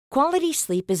Quality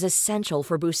sleep is essential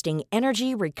for boosting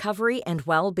energy, recovery, and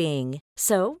well-being.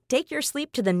 So, take your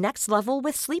sleep to the next level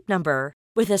with Sleep Number.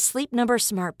 With a Sleep Number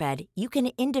smart bed, you can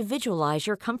individualize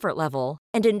your comfort level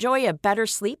and enjoy a better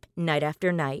sleep night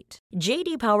after night.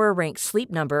 J.D. Power ranks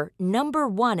Sleep Number number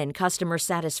 1 in customer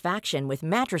satisfaction with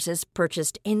mattresses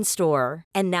purchased in-store.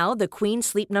 And now the Queen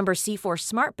Sleep Number C4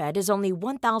 smart bed is only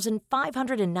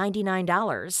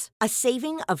 $1,599, a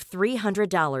saving of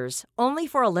 $300, only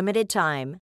for a limited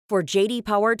time. For J.D.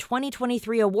 Power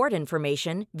 2023 award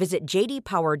information, visit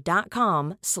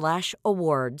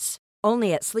jdpower.com/awards.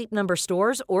 Only at Sleep Number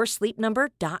stores or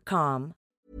sleepnumber.com.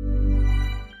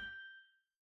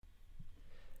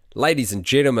 Ladies and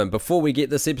gentlemen, before we get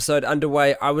this episode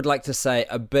underway, I would like to say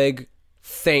a big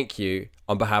thank you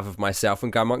on behalf of myself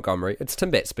and Guy Montgomery. It's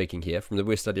Tim Batt speaking here from the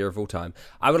worst idea of all time.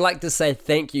 I would like to say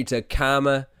thank you to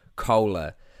Karma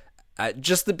Cola.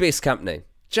 Just the best company.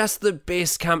 Just the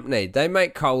best company. They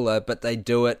make cola, but they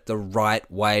do it the right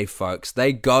way, folks.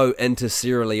 They go into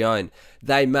Sierra Leone.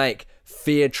 They make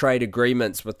fair trade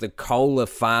agreements with the cola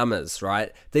farmers,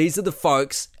 right? These are the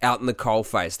folks out in the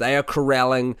coalface. They are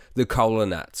corralling the cola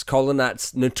nuts. Cola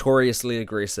nuts, notoriously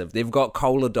aggressive. They've got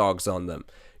cola dogs on them,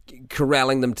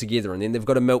 corralling them together, and then they've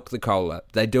got to milk the cola.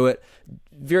 They do it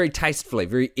very tastefully,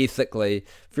 very ethically,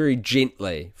 very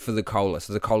gently for the cola,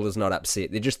 so the cola's not upset.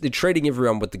 They're treating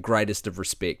everyone with the greatest of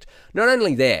respect. Not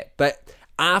only that, but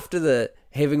after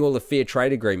having all the fair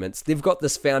trade agreements, they've got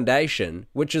this foundation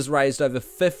which has raised over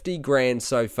 50 grand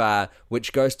so far,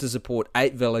 which goes to support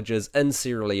 8 villages in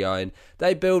Sierra Leone.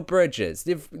 They build bridges.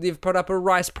 They've put up a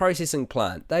rice processing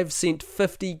plant. They've sent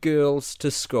 50 girls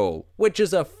to school, which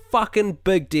is a fucking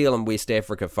big deal in West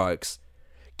Africa, folks.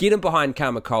 Get them behind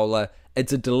Karma Cola.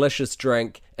 It's a delicious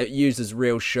drink. It uses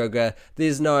real sugar.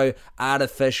 There's no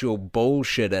artificial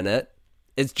bullshit in it.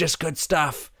 It's just good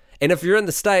stuff. And if you're in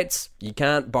the States, you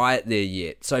can't buy it there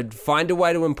yet. So find a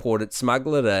way to import it,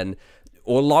 smuggle it in,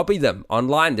 or lobby them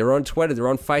online. They're on Twitter, they're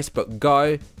on Facebook.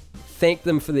 Go, thank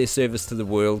them for their service to the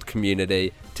world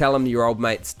community. Tell them your old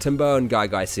mates Timbo and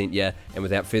Guy sent you. And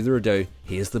without further ado,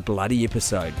 here's the bloody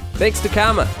episode. Thanks to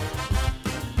Karma.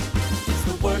 It's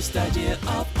the worst idea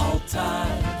of all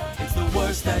time. It's the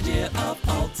worst idea of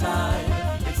all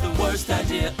time. It's the worst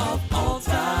idea of all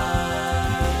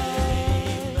time.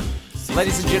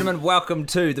 Ladies and gentlemen, welcome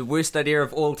to the worst idea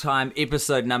of all time,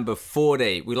 episode number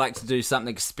 40. We like to do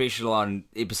something special on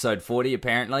episode 40,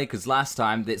 apparently, because last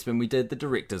time, that's when we did the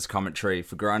director's commentary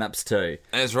for Grown Ups 2.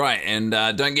 That's right, and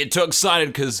don't get too excited,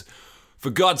 because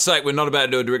for God's sake, we're not about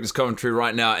to do a director's commentary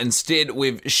right now. Instead,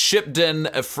 we've shipped in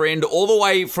a friend all the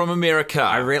way from America.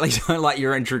 I really don't like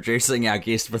you're introducing our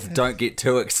guest with "don't get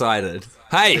too excited."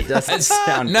 Hey, it doesn't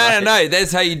sound no, right. no.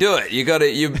 That's how you do it. You got to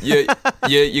you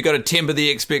got to temper the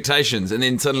expectations, and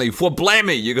then suddenly, for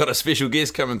blammy, you got a special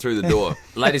guest coming through the door.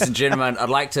 Ladies and gentlemen, I'd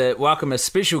like to welcome a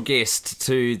special guest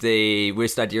to the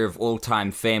worst idea of all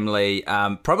time family.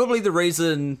 Probably the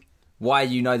reason why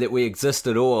you know that we exist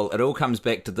at all. It all comes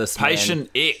back to this Patient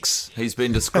man. X, he's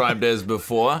been described as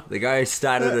before. The guy who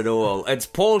started it all. It's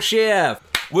Paul Scheer.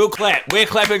 We'll clap. We're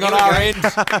clapping on our end.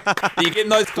 Are you getting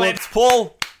those claps,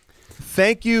 Paul?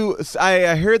 Thank you.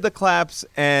 I heard the claps,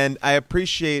 and I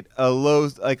appreciate a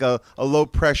low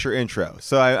pressure intro.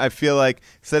 So I feel like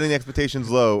setting the expectations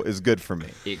low is good for me.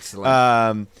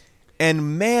 Excellent.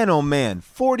 And man, oh man,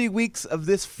 40 weeks of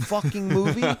this fucking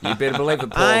movie. You better believe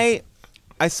it, Paul.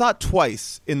 I saw it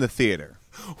twice in the theater.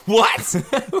 What?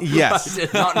 Yes. I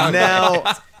did not know Now,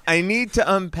 that. I need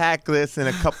to unpack this in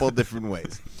a couple of different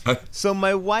ways. So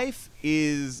my wife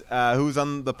is, who's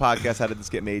on the podcast, How Did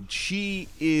This Get Made? She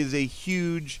is a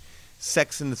huge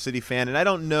Sex and the City fan, and I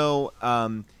don't know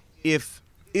if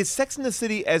is Sex and the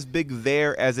City as big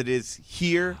there as it is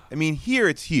here? I mean, here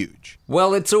it's huge.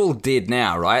 Well, it's all dead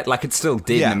now, right? Like, it's still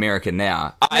dead in America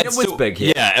now. It was big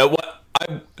here. Yeah,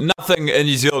 nothing in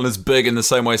New Zealand is big in the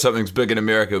same way something's big in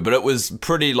America, but it was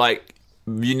pretty,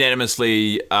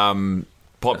 unanimously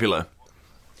popular.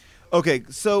 Okay,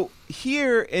 so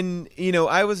here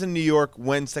I was in New York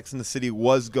when Sex and the City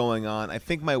was going on. I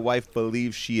think my wife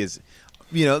believes she is,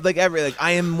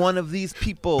 I am one of these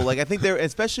people. I think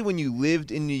especially when you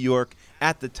lived in New York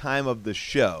at the time of the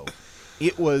show,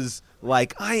 it was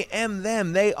like, I am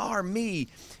them, they are me.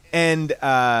 And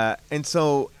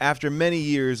so after many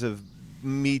years of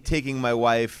me taking my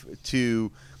wife to,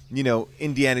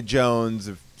 Indiana Jones,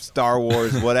 Star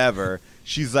Wars, whatever,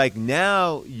 she's like,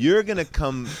 now you're gonna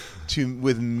come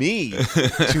with me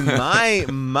to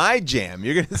my jam.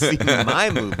 You're gonna see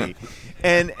my movie,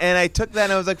 and I took that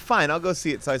and I was like, fine, I'll go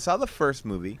see it. So I saw the first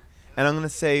movie, and I'm gonna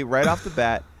say right off the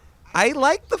bat, I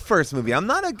like the first movie. I'm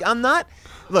not.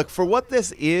 Look, for what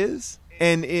this is,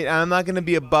 And I'm not going to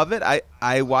be above it.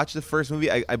 I watched the first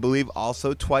movie, I believe,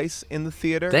 also twice in the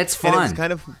theater. That's fun. And it was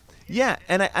kind of, yeah.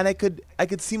 And I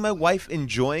could see my wife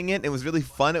enjoying it. It was really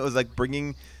fun. It was like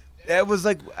bringing, it was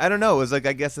like, I don't know. It was like,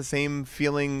 I guess, the same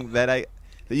feeling that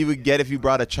you would get if you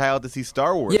brought a child to see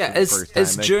Star Wars. Yeah, for the first time.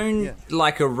 is June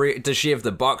like does she have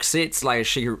the box sets? Like, is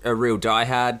she a real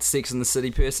diehard Sex and the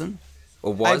City person?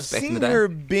 Or was back in the day? I've seen her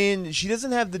binge. She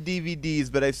doesn't have the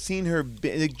DVDs, but I've seen her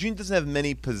binge. Like, June doesn't have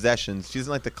many possessions. She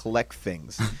doesn't like to collect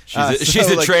things. She's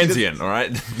a transient, all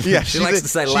right? Yeah, She likes to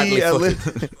say lightly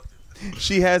footed.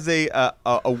 She has a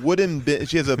wooden.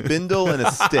 She has a bindle and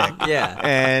a stick. Yeah,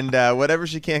 and whatever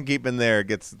she can't keep in there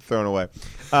gets thrown away.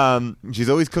 She's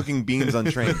always cooking beans on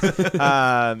trains.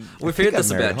 We've heard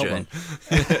this about June.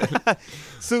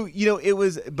 So, it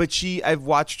was, but I've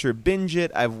watched her binge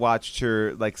it. I've watched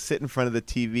her like sit in front of the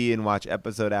TV and watch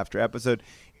episode after episode.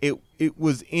 It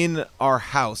was in our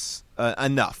house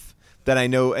enough that I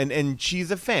know, and she's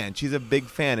a fan. She's a big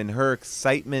fan, and her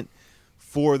excitement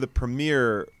for the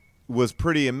premiere was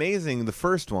pretty amazing, the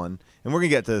first one. And we're going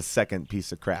to get to the second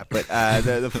piece of crap, but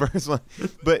the first one.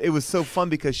 But it was so fun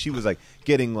because she was like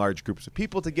getting large groups of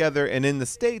people together. And in the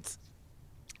States,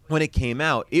 when it came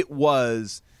out, it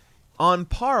was on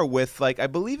par with, like, I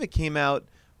believe it came out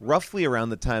roughly around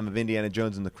the time of Indiana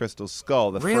Jones and the Crystal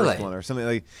Skull, the first one, or something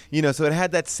like, so it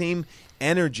had that same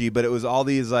energy, but it was all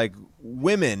these like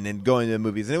women and going to the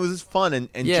movies, and it was just fun. And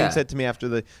June said to me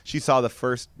after she saw the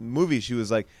first movie, she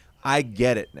was like, I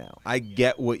get it now. I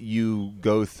get what you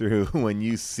go through when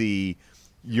you see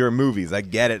your movies. I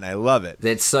get it, and I love it.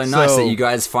 That's so nice that you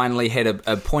guys finally had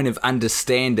a point of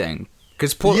understanding.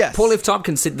 Because Paul F.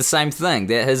 Tompkins said the same thing,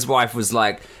 that his wife was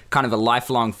like kind of a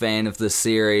lifelong fan of the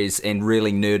series and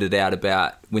really nerded out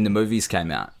about when the movies came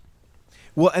out.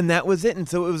 Well, and that was it. And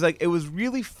so it was like, it was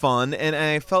really fun, and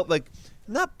I felt like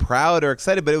not proud or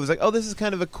excited, but it was like, oh, this is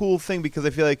kind of a cool thing, because I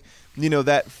feel like,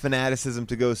 that fanaticism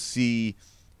to go see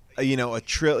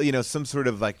some sort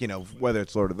of like, whether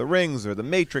it's Lord of the Rings or The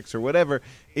Matrix or whatever,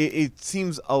 it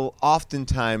seems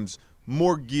oftentimes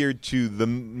more geared to the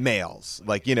males,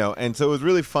 like, and so it was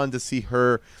really fun to see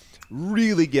her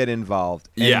really get involved.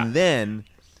 And then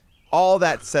all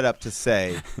that set up to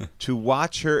say, to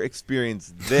watch her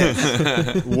experience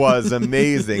this was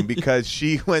amazing, because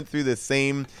she went through the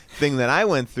same thing that I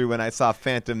went through when I saw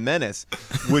Phantom Menace,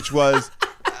 which was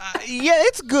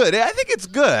it's good. I think it's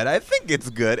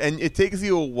good. And it takes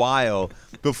you a while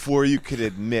before you could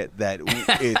admit that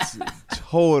it's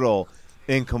total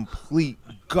and complete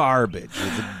garbage.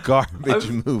 It's a garbage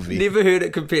movie. Never heard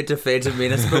it compared to Phantom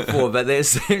Menace before, but that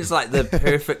seems like the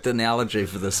perfect analogy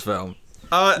for this film.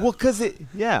 Well, because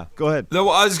go ahead. No,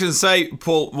 I was going to say,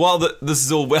 Paul, while this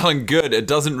is all well and good, it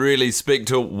doesn't really speak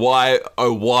to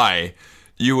why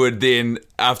you would then,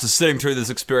 after sitting through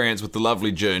this experience with the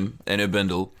lovely June and her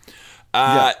bindle,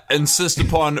 insist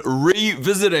upon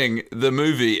revisiting the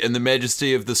movie in the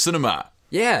majesty of the cinema.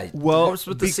 Yeah, well,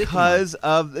 because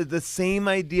of the same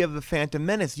idea of the Phantom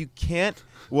Menace, you can't.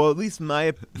 Well, at least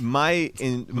my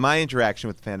interaction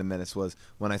with Phantom Menace was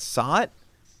when I saw it,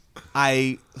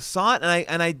 and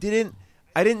I didn't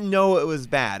know it was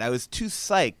bad. I was too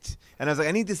psyched, and I was like,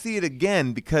 I need to see it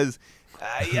again, because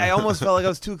I almost felt like I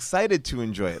was too excited to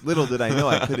enjoy it. Little did I know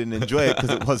I couldn't enjoy it because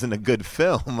it wasn't a good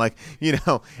film,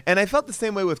 And I felt the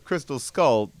same way with Crystal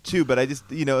Skull too. But I just,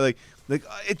 like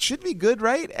it should be good,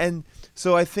 right? And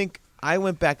so I think I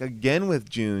went back again with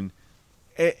June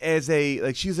as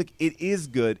she was like, it is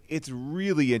good. It's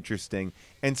really interesting.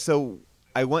 And so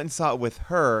I went and saw it with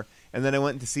her, and then I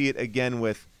went to see it again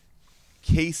with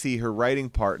Casey, her writing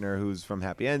partner, who's from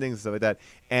Happy Endings and stuff like that,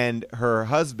 and her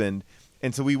husband.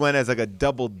 And so we went as like a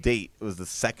double date. It was the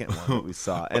second one that we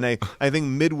saw. And I think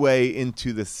midway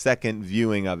into the second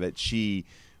viewing of it, she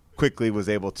quickly was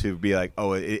able to be like,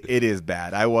 oh, it is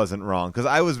bad. I wasn't wrong. Because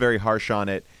I was very harsh on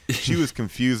it. She was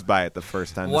confused by it the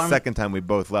first time. The second time, we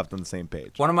both left on the same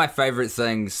page. One of my favorite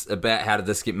things about How Did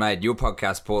This Get Made, your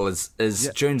podcast, Paul,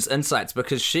 is June's insights,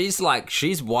 because she's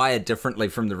wired differently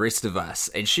from the rest of us.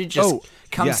 And she just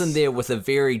comes in there with a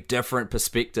very different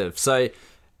perspective. So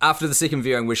after the second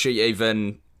viewing, was she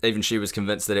even she was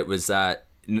convinced that it was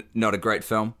not a great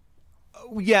film?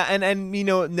 Yeah, and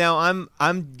now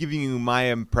I'm giving you my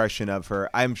impression of her.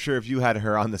 I'm sure if you had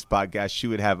her on this podcast, she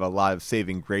would have a lot of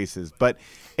saving graces. But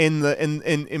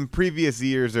in previous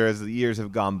years, or as the years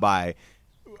have gone by,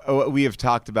 we have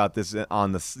talked about this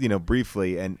on the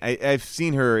briefly, and I've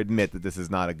seen her admit that this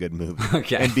is not a good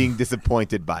movie, and being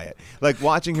disappointed by it. Like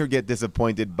watching her get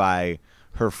disappointed by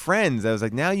her friends. I was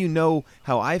like, now you know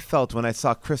how I felt when I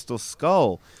saw Crystal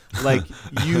Skull. Like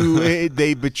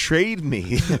they betrayed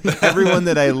me. Everyone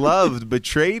that I loved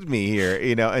betrayed me here,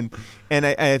 and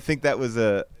I think that was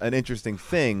an interesting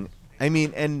thing. I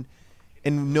mean, and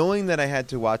knowing that I had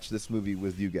to watch this movie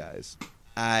with you guys,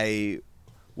 I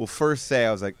will first say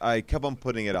I kept on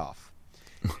putting it off.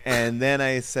 And then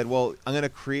I said, well, I'm going to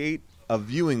create a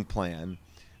viewing plan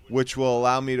which will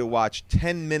allow me to watch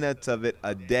 10 minutes of it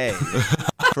a day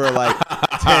for like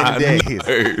 10 days.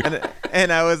 No.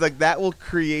 And I was like, that will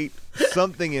create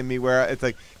something in me where it's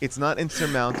like, it's not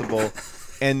insurmountable.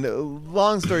 And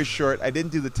long story short, I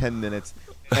didn't do the 10 minutes.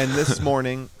 And this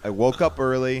morning, I woke up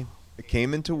early, I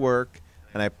came into work,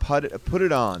 and I put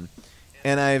it on.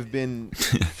 And I've been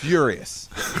furious.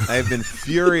 I've been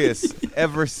furious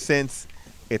ever since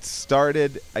it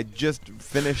started. I just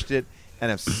finished it.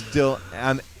 And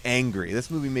I'm angry. This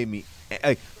movie made me,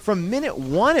 from minute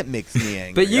one, it makes me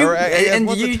angry. But you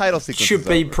the title sequence should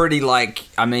be pretty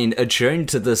attuned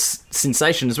to this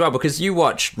sensation as well, because you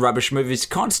watch rubbish movies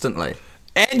constantly.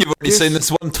 And you've already seen this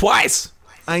one twice.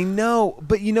 I know,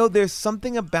 but there's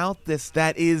something about this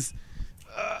that is,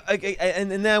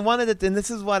 and I wanted to, and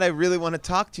this is what I really want to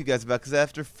talk to you guys about, because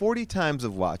after 40 times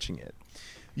of watching it,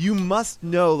 you must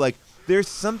know, there's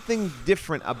something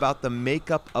different about the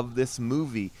makeup of this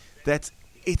movie it's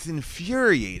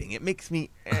infuriating. It makes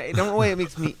me, I don't know why it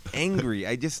makes me angry.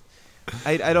 I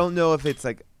don't know if it's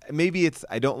maybe it's,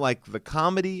 I don't like the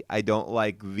comedy. I don't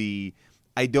like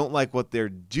what they're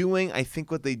doing. I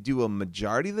think what they do a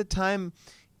majority of the time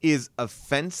is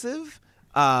offensive.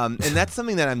 And that's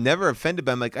something that I'm never offended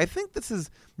by. I'm like, I think this is,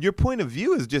 your point of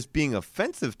view is just being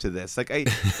offensive to this.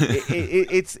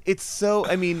 It's so,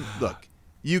 I mean, look,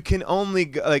 you can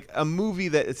only a movie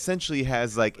that essentially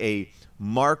has a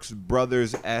Marx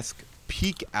Brothers-esque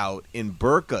peek out in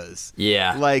burqas.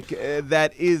 Yeah.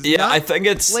 That is not I think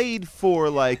it's played for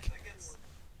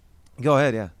Go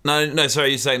ahead, yeah. No, sorry,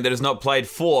 you're saying that it's not played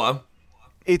for.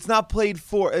 It's not played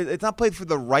for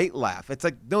the right laugh. It's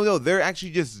no, they're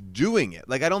actually just doing it.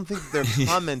 I don't think they're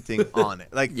commenting on it.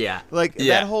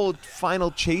 That whole final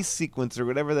chase sequence or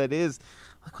whatever that is.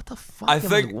 What the fuck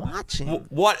am I watching?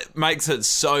 What makes it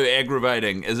so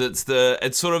aggravating is it's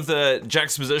sort of the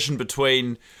juxtaposition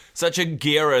between such a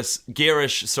garish,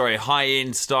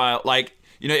 high-end style,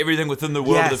 everything within the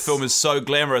world of the film is so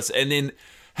glamorous, and then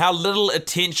how little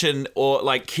attention or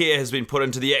care has been put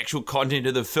into the actual content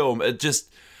of the film.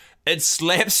 It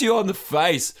slaps you on the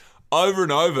face over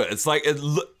and over. It's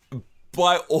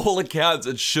by all accounts,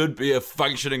 it should be a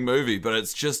functioning movie, but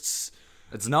it's just...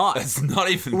 It's not. It's not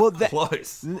even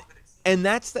close. And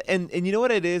that's and you know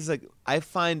what it is? I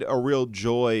find a real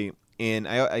joy in,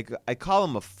 I call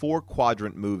them a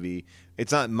 4-quadrant movie.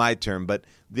 It's not my term, but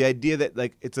the idea that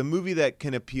it's a movie that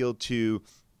can appeal to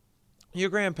your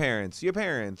grandparents, your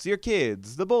parents, your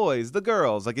kids, the boys, the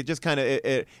girls. It just kind of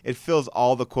it fills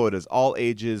all the quotas, all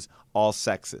ages, all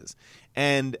sexes.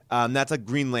 And that's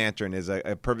Green Lantern is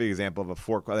a perfect example of a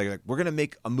 4. We're gonna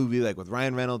make a movie with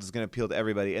Ryan Reynolds is gonna appeal to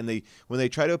everybody. And when they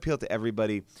try to appeal to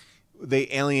everybody, they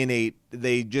alienate.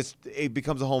 It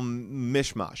becomes a whole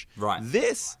mishmash. Right.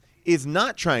 This is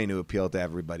not trying to appeal to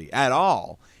everybody at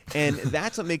all, and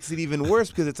that's what makes it even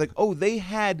worse, because it's they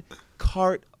had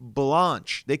carte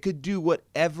blanche. They could do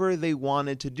whatever they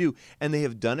wanted to do, and they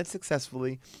have done it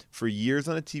successfully for years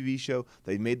on a TV show.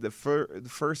 They made the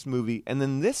first movie, and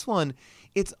then this one,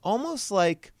 it's almost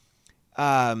like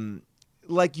you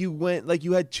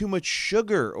had too much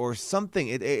sugar or something.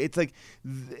 It's like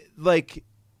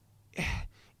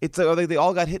they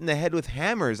all got hit in the head with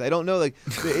hammers. I don't know.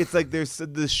 It's there's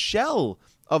the shell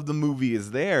of the movie is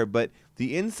there, but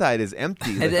the inside is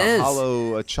empty. It is a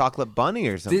hollow chocolate bunny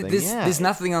or something. There's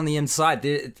nothing on the inside.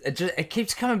 It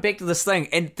keeps coming back to this thing,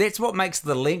 and that's what makes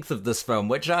the length of this film,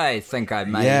 which I think I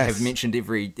may have mentioned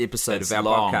every episode of our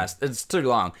podcast. It's too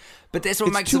long. But that's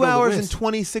what makes it all the worst. 2 hours and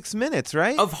 26 minutes,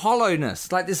 right? Of hollowness.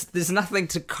 There's nothing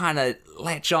to kind of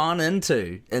latch on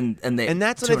into in that. And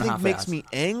that's what I think makes me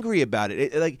angry about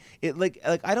it.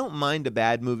 I don't mind a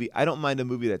bad movie. I don't mind a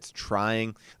movie that's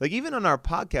trying. Even on our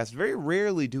podcast, very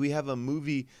rarely do we have a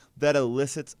movie that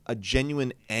elicits a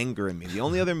genuine anger in me. The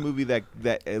only other movie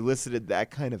that elicited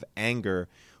that kind of anger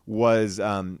was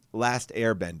Last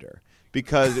Airbender.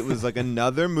 Because it was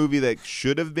another movie that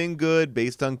should have been good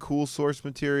based on cool source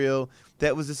material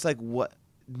that was just what?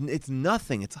 It's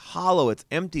nothing. It's hollow. It's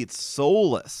empty. It's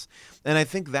soulless. And I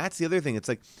think that's the other thing. It's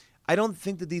I don't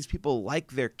think that these people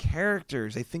like their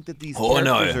characters. I think that these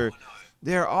characters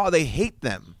they hate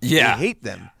them. Yeah. They hate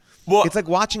them. Well, it's like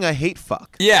watching a hate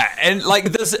fuck. Yeah, and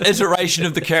like this iteration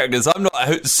of the characters, I'm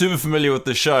not super familiar with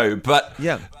the show, but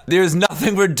Yeah. there is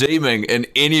nothing redeeming in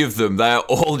any of them. They are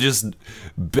all just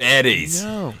baddies.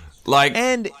 No. Like,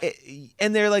 And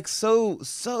they're like so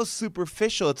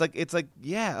superficial. It's like it's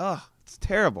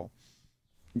terrible.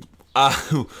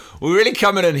 we're really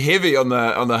coming in heavy on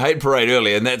the hate parade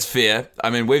early, and that's fair. I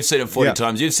mean, we've seen it 40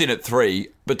 times. You've seen it 3.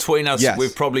 Between us, Yes.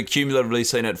 we've probably cumulatively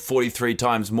seen it 43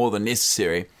 times more than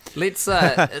necessary. Let's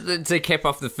to cap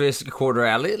off the first quarter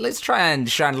hour. Let's try and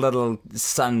shine a little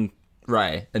sun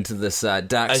ray into this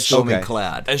dark, stormy Okay.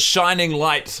 cloud. A shining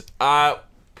light.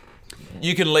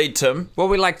 You can lead, Tim. What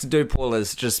we like to do, Paul,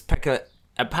 is just pick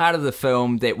a part of the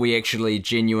film that we actually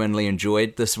genuinely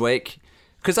enjoyed this week.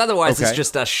 Because otherwise, it's Okay.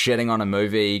 just us shitting on a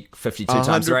movie 52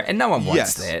 times, right? And no one wants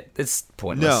Yes. that. It's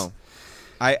pointless. No.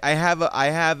 I have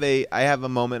a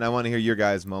moment. I want to hear your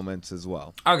guys' moments as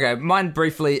well. Okay, mine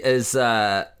briefly is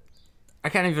I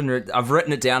can't even. I've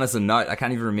written it down as a note. I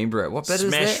can't even remember it. What bit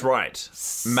is that? Smash right.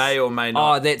 May or may Oh,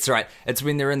 not. that's right. It's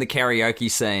when they're in the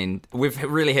karaoke scene. We've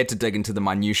really had to dig into the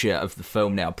minutiae of the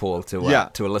film now, Paul, to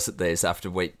elicit these after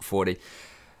week 40.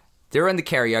 They're in the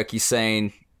karaoke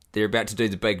scene. They're about to do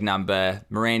the big number.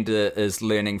 Miranda is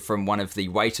learning from one of the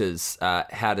waiters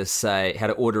how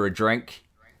to order a drink.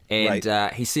 And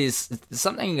Right. he says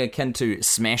something akin to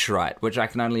smash right, which I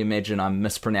can only imagine I'm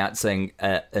mispronouncing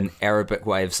an Arabic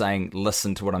way of saying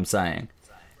listen to what I'm saying.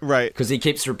 Right. Because he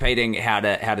keeps repeating how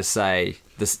to say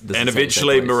this And is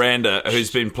eventually please. Miranda,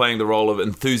 who's been playing the role of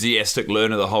enthusiastic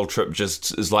learner the whole trip,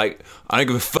 just is like, I don't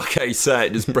give a fuck how you say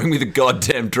it, just bring me the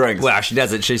goddamn drinks. Well, she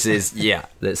doesn't. She says, yeah,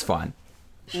 that's fine.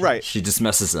 Right. She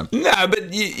dismisses him. No,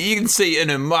 but you can see in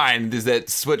her mind there's that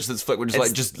switch that's flicked, which is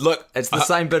like, just look. It's the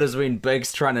same bit as when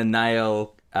Big's trying to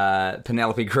nail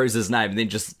Penelope Cruz's name, and then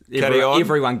just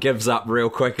everyone gives up real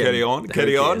quick. Carry on,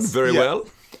 very Yeah. well.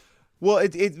 Well,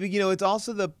 it's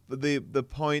also the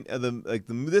point of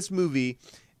this movie,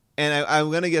 and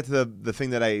I'm gonna get to the thing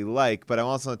that I like, but I'm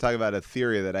also gonna talk about a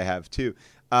theory that I have too.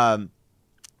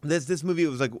 This movie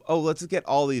was like, oh, let's get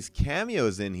all these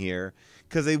cameos in here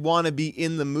because they want to be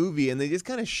in the movie, and they just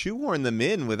kind of shoehorn them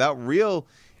in without not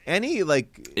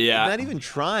even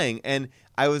trying. And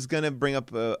I was gonna bring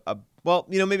up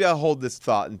maybe I'll hold this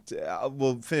thought and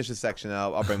we'll finish this section and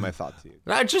I'll bring my thought to you.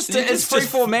 It's free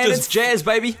for man. It's jazz,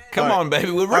 baby. Come on, baby,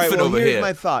 we're All right, riffing over here's here.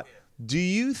 my thought. Do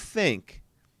you think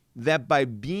that by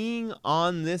being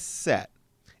on this set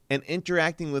and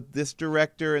interacting with this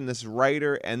director and this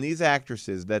writer and these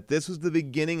actresses, that this was the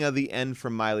beginning of the end for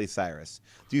Miley Cyrus?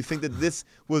 Do you think that this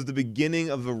was the beginning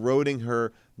of eroding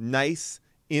her nice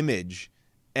image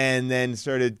and then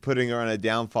started putting her on a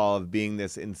downfall of being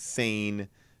this insane,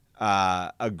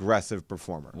 aggressive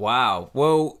performer? Wow.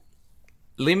 Well,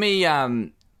 let me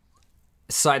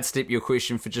sidestep your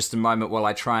question for just a moment while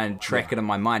I try and track it in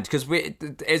my mind. Because,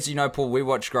 as you know, Paul, we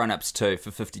watched Grown Ups 2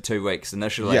 for 52 weeks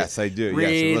initially. Yes, I do. Yes,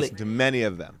 I listened to many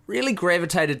of them. Really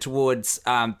gravitated towards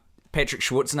Patrick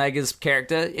Schwarzenegger's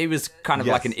character. He was kind of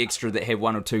Yes. like an extra that had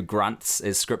one or two grunts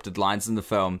as scripted lines in the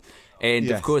film. And,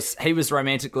 Yes. of course, he was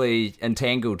romantically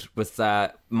entangled with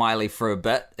Miley for a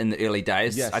bit in the early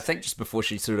days. Yes. I think just before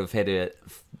she sort of had a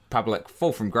public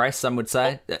fall from grace, some would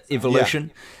say,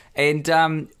 evolution. Yeah.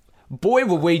 And boy,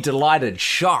 were we delighted,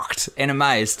 shocked and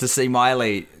amazed to see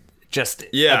Miley just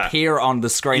appear on the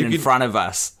screen in front of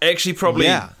us. Actually, probably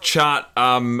chart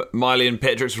Miley and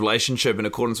Patrick's relationship in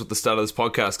accordance with the start of this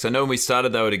podcast. Because I know when we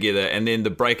started, they were together, and then the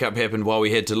breakup happened while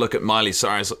we had to look at Miley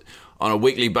Cyrus on a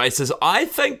weekly basis. I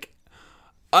think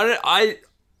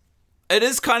it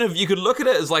is kind of, you could look at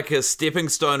it as like a stepping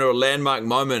stone or a landmark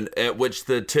moment at which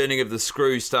the turning of the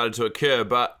screw started to occur.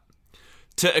 But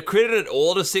to accredit it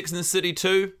all to Sex and the City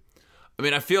 2, I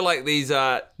mean, I feel like these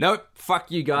are nope, fuck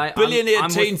you, guy. billionaire I'm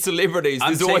teen with, celebrities.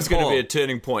 There's always going to be a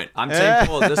turning point. I'm Team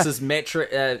Paul. This is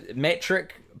Metric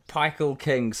Pikel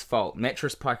King's fault.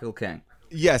 Mattress Pikel King.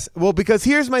 Yes. Well, because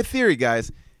here's my theory,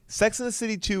 guys. Sex and the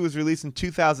City 2 was released in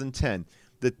 2010.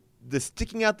 The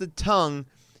sticking out the tongue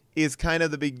is kind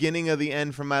of the beginning of the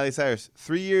end for Miley Cyrus.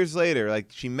 3 years later, like,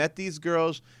 she met these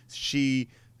girls. She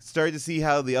started to see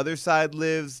how the other side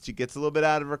lives. She gets a little bit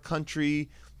out of her country,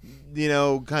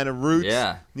 kind of roots.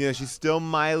 Yeah. She's still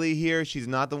Miley here. She's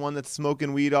not the one that's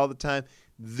smoking weed all the time.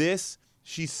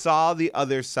 She saw the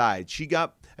other side. She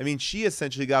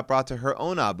essentially got brought to her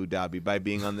own Abu Dhabi by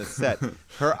being on this set.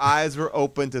 Her eyes were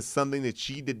open to something that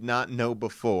she did not know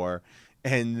before.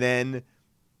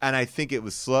 And I think it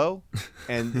was slow.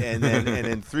 And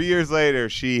then 3 years later,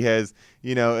 she has,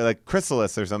 like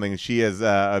chrysalis or something, she has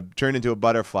turned into a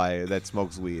butterfly that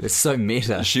smokes weed. It's so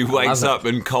meta. She wakes up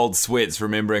in cold sweats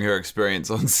remembering her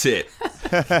experience on set.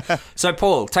 So,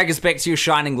 Paul, take us back to your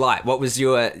shining light. What was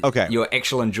your Okay. your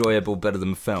actual enjoyable bit of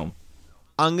the film?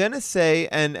 I'm going to say,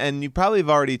 and you probably have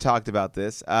already talked about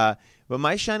this, but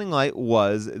my shining light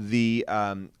was the,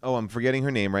 I'm forgetting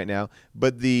her name right now,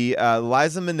 but the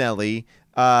Liza Minnelli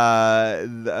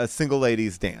the Single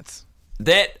Ladies Dance.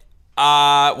 That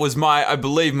was I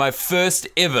believe, my first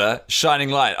ever shining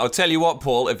light. I'll tell you what,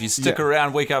 Paul, if you stick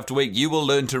around week after week, you will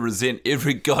learn to resent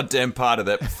every goddamn part of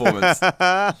that performance.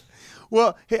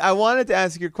 Well, hey, I wanted to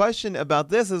ask you a question about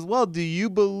this as well. Do you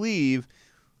believe,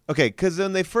 okay, because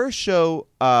when they first show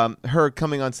her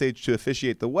coming on stage to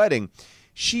officiate the wedding,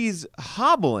 she's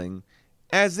hobbling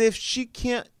as if she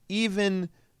can't even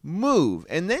move.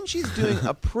 And then she's doing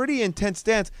a pretty intense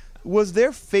dance. Was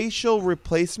there facial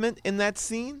replacement in that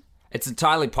scene? It's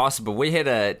entirely possible. We had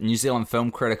a New Zealand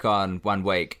film critic on one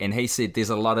week, and he said there's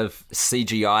a lot of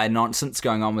CGI nonsense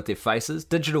going on with their faces,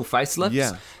 digital facelifts.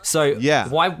 Yeah. So Yeah.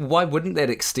 why wouldn't that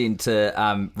extend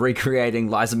to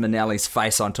recreating Liza Minnelli's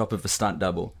face on top of a stunt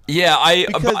double? Yeah,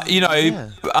 Because-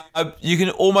 you can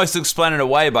almost explain it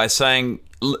away by saying,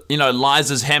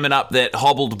 Liza's hamming up that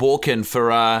hobbled Borkin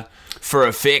for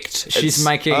effect. She's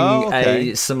making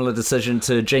a similar decision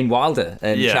to Gene Wilder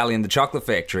in Charlie and the Chocolate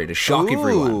Factory to shock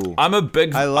everyone. Ooh. I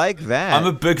like that. I'm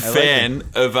a big I like fan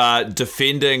of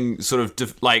defending sort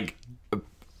of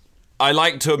I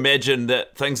like to imagine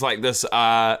that things like this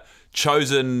are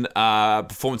chosen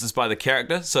performances by the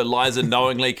character. So Liza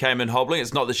knowingly came in hobbling.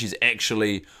 It's not that she's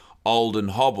actually old and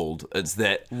hobbled. It's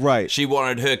that she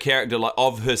wanted her character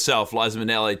of herself, Liza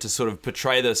Minnelli, to sort of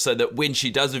portray this so that when she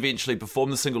does eventually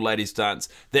perform the Single Ladies Dance,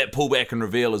 that pullback and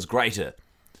reveal is greater.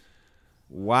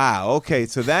 Wow. Okay,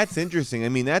 so that's interesting. I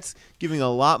mean, that's giving a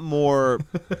lot more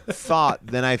thought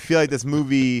than I feel like this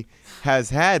movie has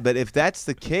had. But if that's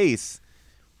the case,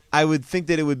 I would think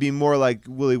that it would be more like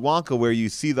Willy Wonka, where you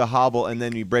see the hobble and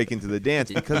then you break into the dance.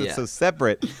 Because it's so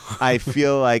separate, I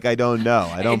feel like I don't know.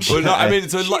 I don't. She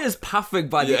is puffing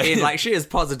by the end. Like, she is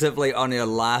positively on her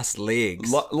last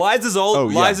legs. Liza's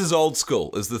old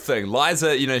school is the thing.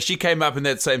 Liza, she came up in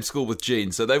that same school with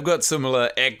Gene, so they've got similar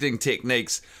acting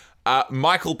techniques.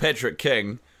 Michael Patrick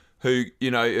King, who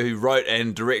wrote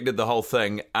and directed the whole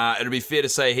thing, it'd be fair to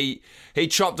say he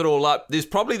chopped it all up. There's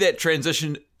probably that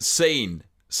transition scene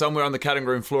somewhere on the cutting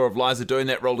room floor of Liza doing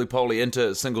that roly-poly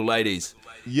into Single Ladies.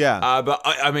 Yeah. But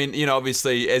I mean,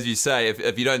 obviously, as you say,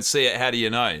 if you don't see it, how do you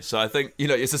know? So I think,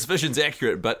 your suspicion's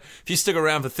accurate, but if you stick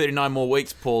around for 39 more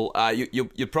weeks, Paul,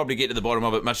 you'll probably get to the bottom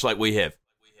of it, much like we have.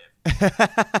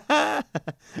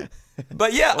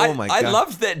 But yeah, I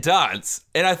loved that dance,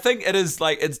 and I think it is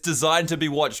it's designed to be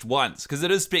watched once, because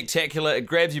it is spectacular. It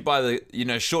grabs you by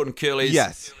the, short and curlies.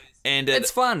 Yes. And it's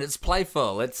fun. It's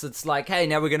playful. It's like, hey,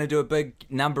 now we're going to do a big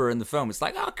number in the film. It's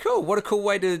like, oh, cool. What a cool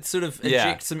way to sort of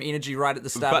inject some energy right at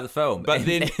the start of the film. But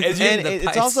then,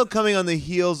 it's also coming on the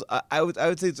heels. I would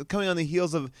say it's coming on the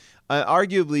heels of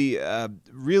arguably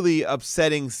really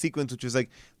upsetting sequence, which was like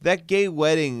that gay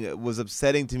wedding was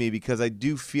upsetting to me because I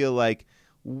do feel like,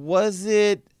 was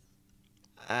it?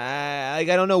 I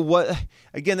don't know what.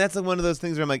 Again, that's one of those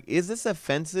things where I'm like, is this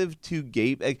offensive to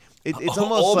gay? It's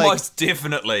almost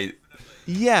definitely.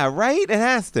 Yeah, right. It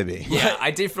has to be. Yeah,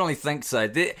 I definitely think so.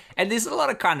 And there's a lot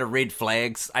of kind of red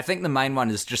flags. I think the main one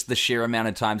is just the sheer amount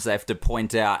of times they have to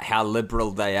point out how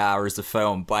liberal they are as a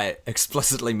film by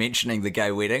explicitly mentioning the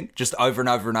gay wedding, just over and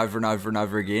over and over and over and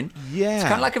over again. Yeah, it's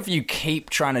kind of like if you keep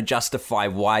trying to justify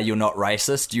why you're not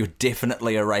racist, you're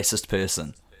definitely a racist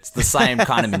person. It's the same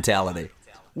kind of mentality.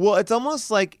 Well, it's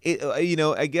almost like,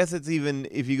 I guess it's even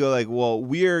if you go like, well,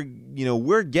 we're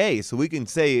gay, so we can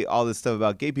say all this stuff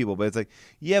about gay people, but it's like,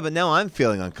 yeah, but now I'm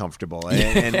feeling uncomfortable.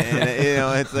 And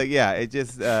it's like, yeah, it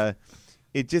just,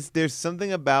 there's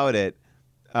something about it.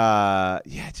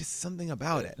 Just something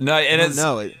about it. No,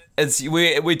 and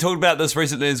we talked about this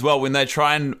recently as well, when they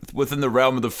try and, within the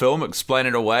realm of the film, explain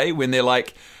it away, when they're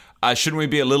like, shouldn't we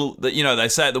be a little, they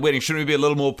say at the wedding, shouldn't we be a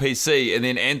little more PC? And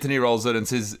then Anthony rolls in and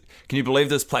says, can you believe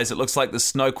this place? It looks like the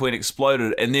Snow Queen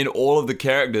exploded. And then all of the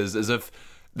characters, as if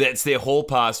that's their hall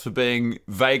pass for being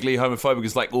vaguely homophobic,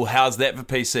 is like, well, how's that for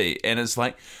PC? And it's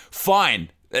like, fine.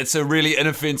 That's a really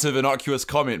inoffensive, innocuous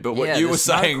comment. But what you were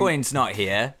saying... Snow Queen's not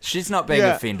here. She's not being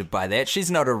offended by that.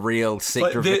 She's not a real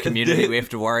sector of the community we have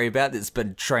to worry about that's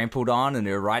been trampled on and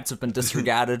her rights have been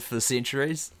disregarded for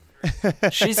centuries.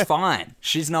 She's fine.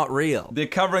 She's not real. They're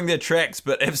covering their tracks,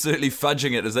 but absolutely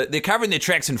fudging it. They're covering their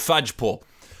tracks in fudge, Paul.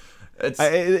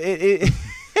 It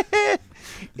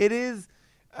is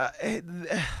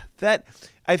that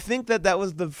I think that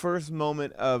was the first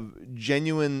moment of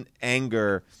genuine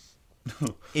anger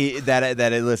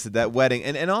that elicited that wedding,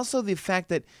 and also the fact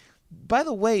that by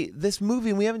the way, this movie,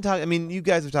 and we haven't talked. I mean, you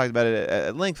guys have talked about it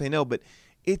at length, I know, but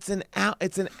it's an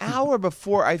hour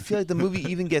before I feel like the movie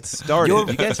even gets started. You're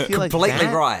you guys feel completely like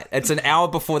that? right. It's an hour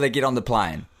before they get on the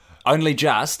plane. Only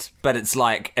just, but it's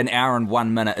like an hour and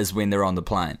 1 minute is when they're on the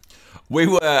plane. We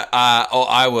were, or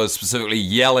I was specifically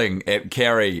yelling at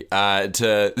Carrie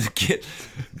to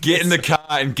get in the car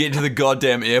and get to the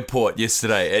goddamn airport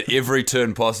yesterday at every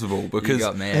turn possible because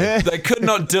got mad. they could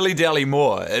not dilly-dally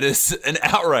more. It is an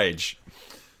outrage.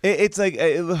 It's like,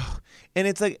 and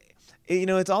it's like,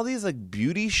 it's all these like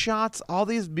beauty shots, all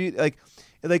these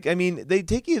like I mean, they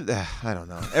take you. I don't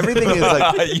know. Everything is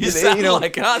like you sound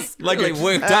like us, like Really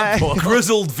worked up for.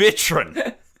 grizzled veteran.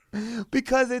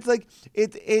 Because it's like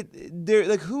they're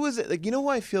like, who is it? Like, who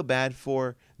I feel bad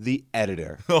for? The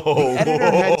editor. The editor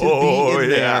had to be in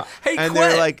there. Hey, and quit.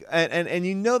 they're like, and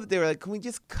that they were like, can we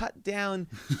just cut down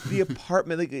the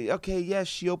apartment? Like, okay, yes,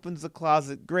 she opens the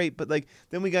closet, great, but like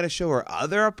then we got to show her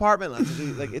other apartment.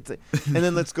 Like it's and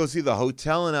then let's go see the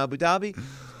hotel in Abu Dhabi.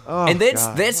 Oh, and that's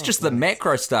God. just the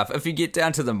macro stuff. If you get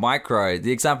down to the micro,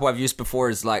 the example I've used before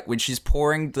is like when she's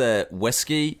pouring the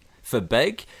whiskey for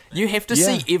Big, you have to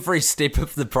see every step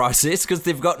of the process because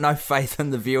they've got no faith in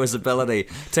the viewer's ability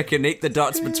to connect the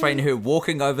dots between her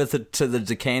walking over to the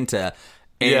decanter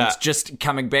and just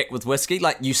coming back with whiskey.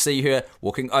 Like you see her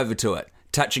walking over to it,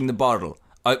 touching the bottle,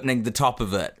 opening the top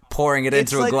of it, pouring it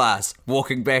into a glass,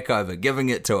 walking back over, giving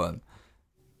it to him.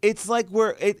 It's like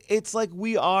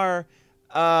we are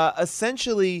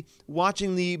essentially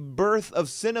watching the birth of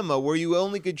cinema, where you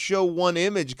only could show one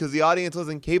image because the audience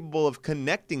wasn't capable of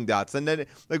connecting dots. And then,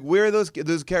 like, where those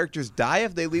characters die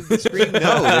if they leave the screen?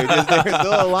 No, they're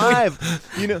still alive.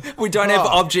 We don't have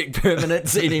object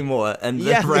permanence anymore in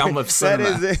the realm of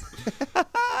cinema. That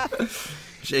is it.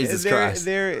 Jesus Christ.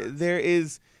 There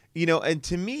is, and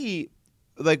to me,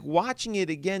 like, watching it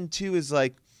again too is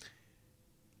like,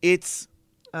 it's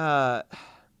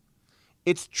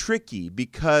tricky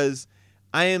because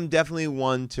I am definitely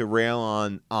one to rail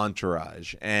on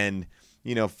Entourage and,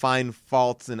 find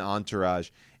faults in Entourage.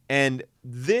 And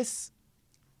this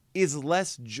is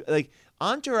less like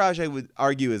Entourage, I would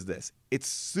argue, is this. It's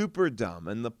super dumb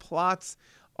and the plots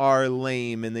are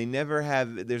lame and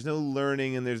there's no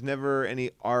learning and there's never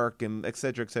any arc and et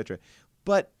cetera, et cetera.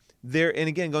 But and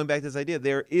again, going back to this idea,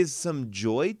 there is some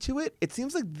joy to it. It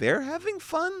seems like they're having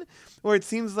fun, or it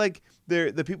seems like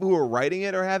the people who are writing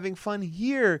it are having fun.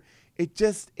 Here, it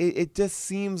just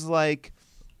seems like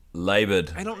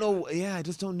labored. I don't know. Yeah, I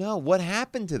just don't know what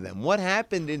happened to them. What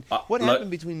happened happened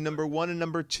between number 1 and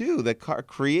number 2 that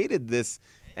created this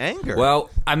anger? Well,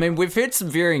 I mean, we've heard some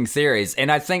varying theories,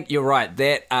 and I think you're right.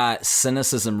 That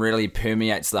cynicism really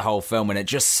permeates the whole film, and it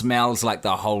just smells like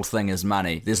the whole thing is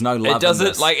money. There's no love.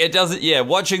 It doesn't. Yeah,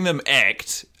 watching them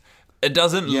act, it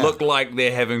doesn't look like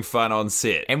they're having fun on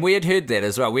set. And we had heard that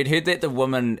as well. We'd heard that the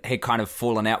women had kind of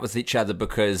fallen out with each other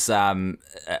because a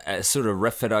sort of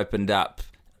riff had opened up.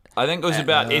 I think it was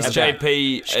about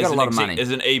SJP as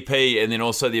an EP, and then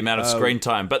also the amount of screen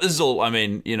time. But this is all,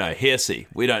 hearsay.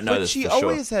 We don't know this for sure.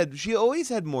 She always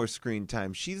had more screen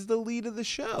time. She's the lead of the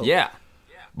show. Yeah.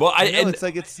 Well,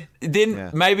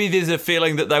 maybe there's a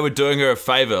feeling that they were doing her a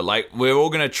favor. Like, we're all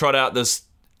going to trot out this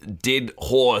dead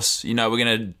horse. We're going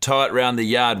to tow it around the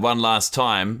yard one last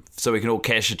time so we can all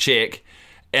cash a check.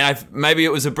 And maybe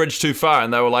it was a bridge too far,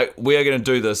 and they were like, we are going to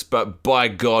do this, but by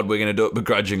God, we're going to do it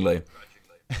begrudgingly.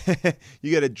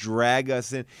 You got to drag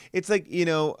us in. It's like,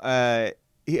 there's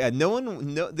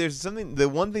something. The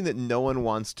one thing that no one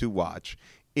wants to watch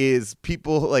is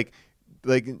people like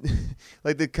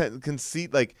the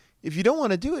conceit. Like, if you don't want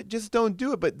to do it, just don't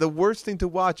do it. But the worst thing to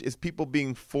watch is people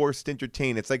being forced to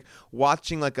entertain. It's like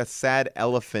watching like a sad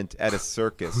elephant at a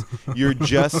circus. You're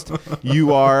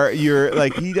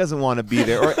like, he doesn't want to be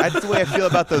there. Or that's the way I feel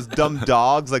about those dumb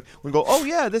dogs. Like, we go, oh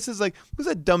yeah, this is like, who's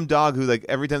that dumb dog who, like,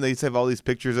 every time they have all these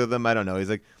pictures of them, I don't know. He's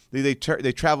like, they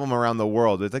travel him around the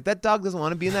world. It's like, that dog doesn't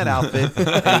want to be in that outfit.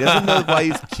 And he doesn't know why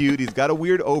he's cute. He's got a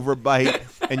weird overbite,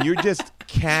 and you're just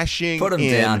cashing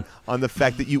in on the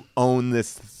fact that you own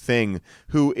this thing.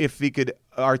 Who, if he could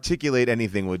articulate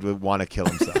anything, would want to kill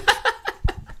himself.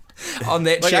 On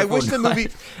that, like, I wish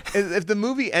if the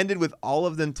movie ended with all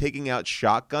of them taking out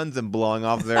shotguns and blowing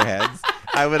off their heads,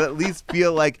 I would at least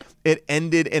feel like it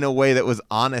ended in a way that was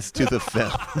honest to the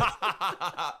film.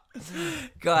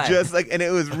 God. Just like, and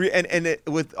it was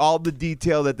with all the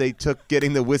detail that they took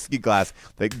getting the whiskey glass.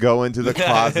 They go into the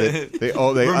closet. They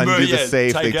undo the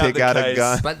safe. They take out a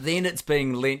gun. But then it's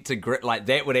being lent to grit. Like,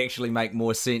 that would actually make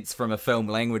more sense from a film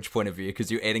language point of view,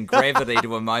 because you're adding gravity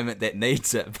to a moment that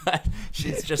needs it. But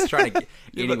she's just trying to get...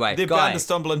 Anyway, they're bound to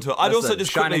stumble into it. I'd also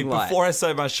just quickly, before I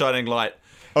say my shining light,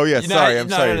 Oh yeah, sorry. I'm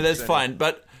sorry. No, that's fine.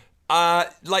 But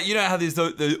like, you know how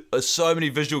there are so many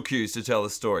visual cues to tell the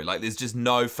story. Like, there's just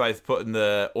no faith put in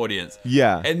the audience.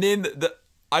 Yeah. And then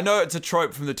I know it's a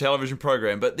trope from the television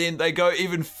program, but then they go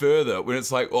even further when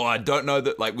it's like, oh, I don't know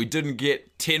that, like, we didn't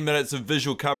get 10 minutes of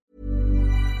visual coverage.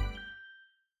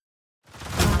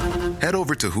 Head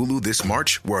over to Hulu this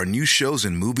March, where our new shows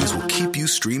and movies will keep you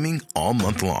streaming all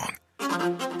month long.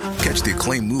 Catch the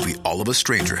acclaimed movie All of Us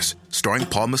Strangers, starring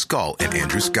Paul Mescal and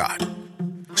Andrew Scott.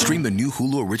 Stream the new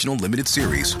Hulu original limited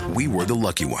series We Were the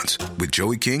Lucky Ones with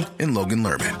Joey King and Logan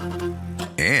Lerman.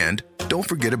 And don't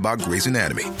forget about Grey's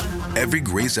Anatomy. Every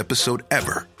Grey's episode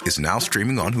ever is now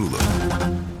streaming on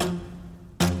Hulu.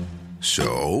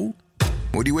 So,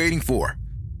 what are you waiting for?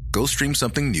 Go stream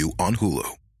something new on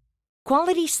Hulu.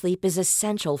 Quality sleep is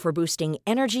essential for boosting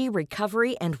energy,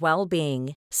 recovery, and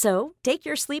well-being. So, take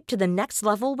your sleep to the next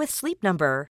level with Sleep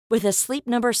Number. With a Sleep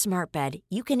Number smart bed,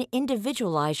 you can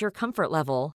individualize your comfort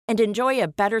level and enjoy a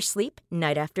better sleep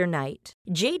night after night.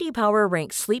 J.D. Power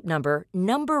ranks Sleep Number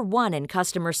number 1 in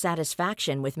customer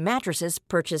satisfaction with mattresses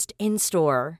purchased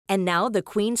in-store. And now the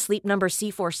Queen Sleep Number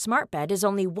C4 smart bed is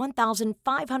only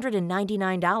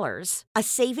 $1,599, a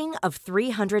saving of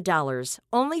 $300,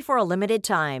 only for a limited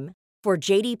time. For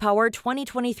JD Power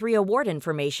 2023 award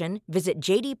information, visit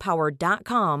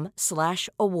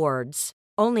jdpower.com/awards.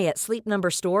 Only at Sleep Number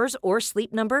stores or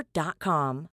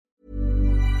sleepnumber.com.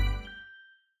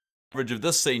 Of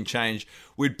this scene change,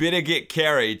 we'd better get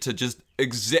Carrie to just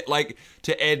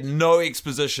to add no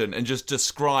exposition and just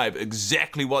describe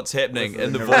exactly what's happening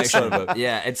in the voiceover.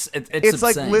 Yeah, it's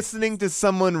like obscene. listening to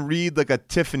someone read like a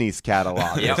Tiffany's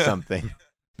catalog or something.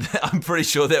 I'm pretty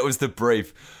sure that was the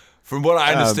brief. From what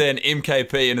I understand,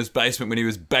 MKP in his basement when he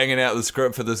was banging out the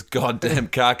script for this goddamn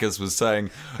carcass was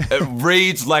saying, it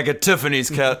reads like a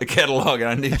Tiffany's catalog, and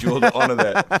I need you all to honor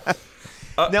that.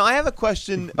 Now, I have a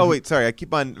question. Oh, wait, sorry. I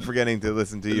keep on forgetting to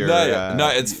listen to your...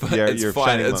 it's fine. your It's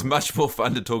shining It's moment. much more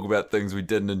fun to talk about things we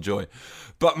didn't enjoy.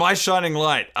 But my shining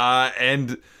light,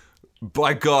 and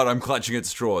by God, I'm clutching at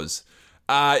straws.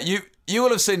 You will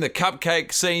have seen the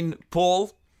cupcake scene,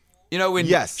 Paul. You know, when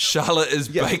Charlotte is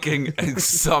baking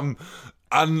some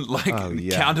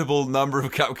uncountable number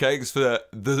of cupcakes for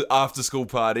the after-school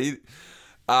party.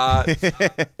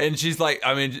 And she's like,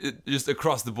 I mean, just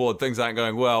across the board, things aren't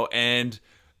going well. And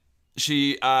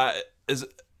she is,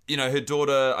 you know, her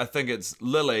daughter, I think it's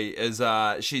Lily, is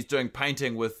she's doing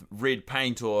painting with red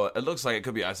paint, or it looks like it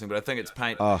could be icing, but I think it's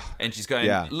paint. And she's going,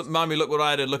 Mommy, look what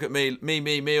I did, look at me,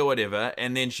 me, or whatever.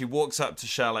 And then she walks up to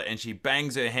Charlotte and she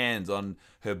bangs her hands on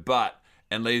her butt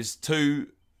and leaves 2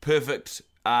 perfect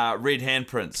red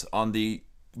handprints on the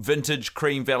vintage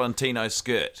cream Valentino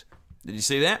skirt. Did you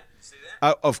see that?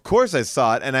 Of course I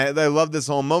saw it, and I love this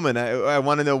whole moment. I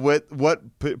want to know what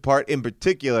part in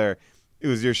particular it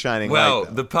was your shining light. Well,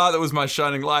 the part that was my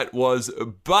shining light was,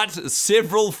 but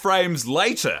several frames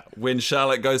later, when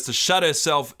Charlotte goes to shut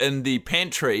herself in the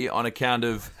pantry on account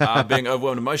of being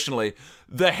overwhelmed emotionally,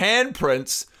 the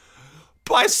handprints,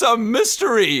 by some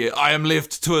mystery, I am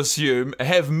left to assume,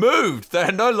 have moved. They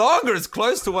are no longer as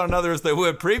close to one another as they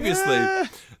were previously.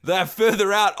 They're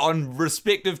further out on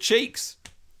respective cheeks.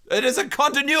 It is a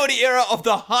continuity error of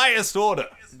the highest order.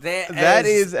 That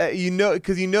is,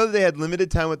 because they had limited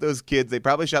time with those kids. They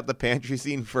probably shot the pantry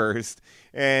scene first,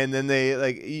 and then they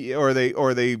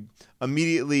they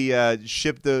immediately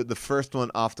shipped the first one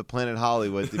off to Planet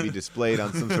Hollywood to be displayed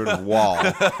on some sort of wall.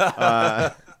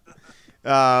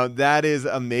 That is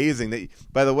amazing.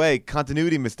 By the way,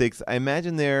 continuity mistakes, I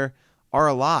imagine there are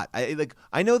a lot. I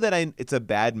know that it's a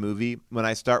bad movie when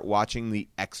I start watching the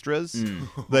extras.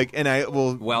 And I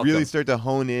will really start to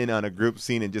hone in on a group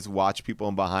scene and just watch people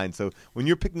in behind. So when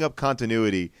you're picking up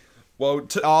continuity,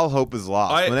 all hope is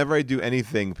lost. Whenever I do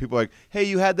anything, people are like, "Hey,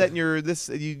 you had that in you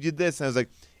did this." And I was like,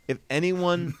 if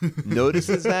anyone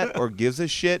notices that or gives a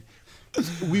shit,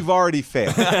 we've already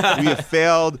failed. We have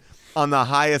failed on the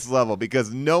highest level,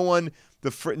 because no one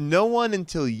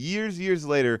until years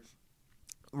later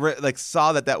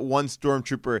saw that one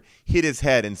stormtrooper hit his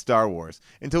head in Star Wars,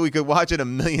 until we could watch it a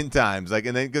million times.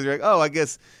 And then because you're like, oh, I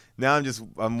guess now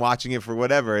I'm watching it for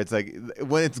whatever. It's like,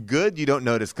 when it's good, you don't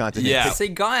notice continuity. Yeah. See,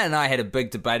 Guy and I had a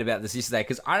big debate about this yesterday,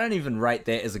 because I don't even rate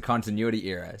that as a continuity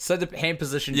error. So the hand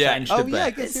position changed a bit. I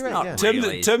guess you're right.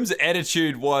 Tim's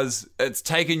attitude was, it's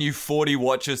taken you 40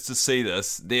 watches to see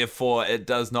this, therefore it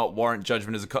does not warrant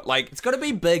judgment as it's got to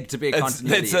be big to be a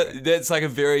continuity error. That's like a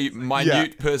very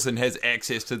minute person has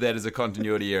access to that as a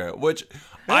continuity error, which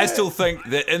I still think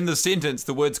that in the sentence,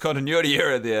 the words continuity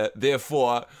error there,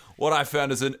 therefore, what I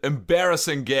found is an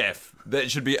embarrassing gaffe that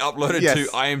should be uploaded to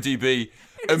IMDb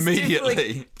immediately.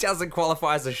 Definitely doesn't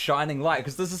qualify as a shining light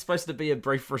because this is supposed to be a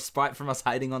brief respite from us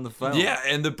hating on the film. Yeah,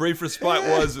 and the brief respite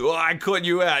was, I caught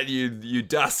you out, you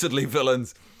dastardly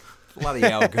villains. Bloody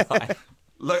hell, guy.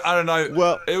 Look, I don't know.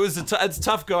 Well- it's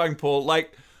tough going, Paul.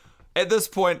 Like, at this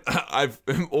point, I'm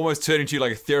almost turning to you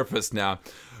like a therapist now.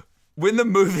 When the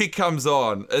movie comes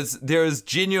on, there is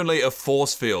genuinely a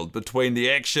force field between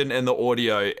the action and the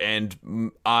audio,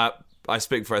 and I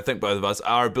speak for, I think, both of us,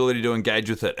 our ability to engage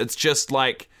with it. It's just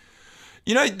like,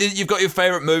 you've got your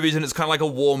favorite movies, and it's kind of like a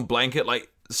warm blanket,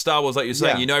 like Star Wars, like you're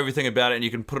saying. Yeah. You know everything about it, and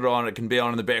you can put it on. It can be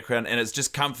on in the background, and it's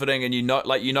just comforting, and you know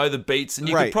the beats, and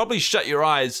you can probably shut your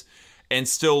eyes and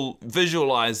still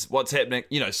visualize what's happening.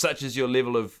 Such as your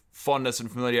level of fondness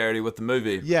and familiarity with the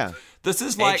movie. Yeah. This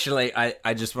is like... Actually,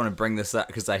 I just want to bring this up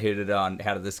because I heard it on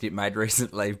How Did This Get Made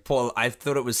recently. Paul, I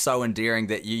thought it was so endearing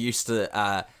that you used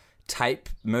to tape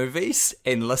movies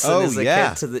and listen as a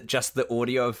kid to just the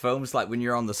audio of films, like when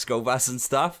you're on the school bus and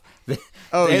stuff. That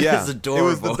is adorable. It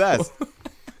was the best.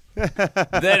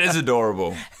 That is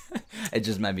adorable. It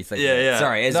just made me think. Yeah.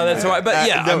 Sorry. No, that's all right. But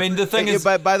No, I mean, the thing is...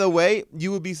 By the way,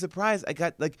 you would be surprised. I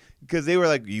got because they were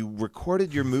like, you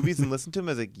recorded your movies and listened to them.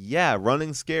 I was like, yeah,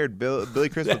 Running Scared, Billy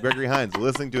Crystal, Gregory Hines,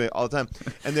 listening to it all the time.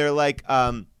 And they're like,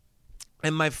 and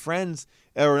my friends,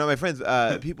 or not my friends,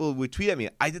 people would tweet at me,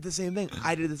 I did the same thing.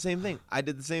 I did the same thing. I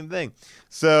did the same thing.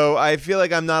 So I feel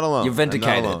like I'm not alone. You're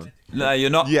vindicated. I'm not alone. No, you're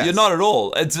not. Yes. You're not at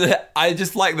all. I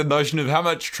just like the notion of how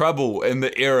much trouble in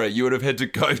the era you would have had to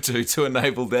go to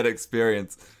enable that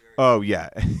experience. Oh yeah.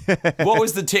 What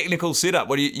was the technical setup?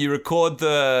 What do you record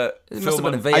the It film? must have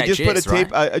been a on- VHS, I just put a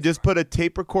tape. right? I just put a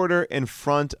tape recorder in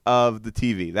front of the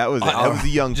TV. That was it. I was a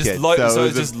young just kid, so it it's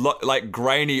was just like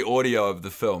grainy audio of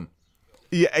the film.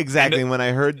 yeah, exactly. And when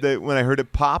I heard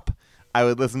it pop, I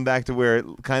would listen back to where it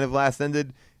kind of last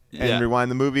ended, and Yeah. rewind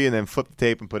the movie, and then flip the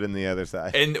tape and put it in the other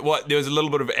side. And there was a little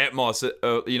bit of atmos,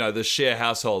 the Scheer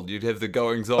household. You'd have the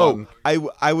goings Oh, on.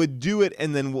 I would do it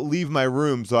and then leave my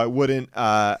room so I wouldn't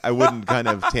kind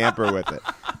of tamper with it.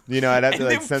 I'd have to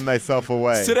then send myself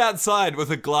away. Sit outside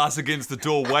with a glass against the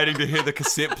door, waiting to hear the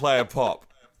cassette player pop.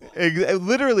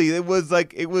 Literally, it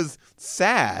was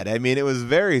sad. I mean, it was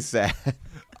very sad.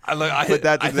 But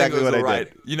that's I exactly think it was what I all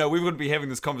right. did. We wouldn't be having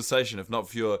this conversation if not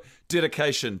for your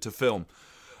dedication to film.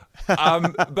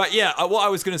 But yeah, what I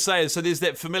was going to say is, so there's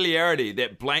that familiarity,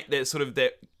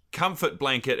 that comfort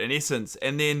blanket in essence,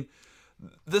 and then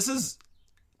this is,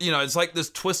 it's like this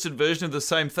twisted version of the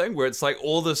same thing where it's like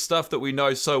all this stuff that we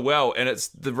know so well, and it's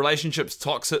the relationship's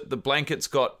toxic, the blanket's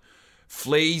got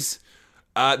fleas.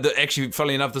 Actually,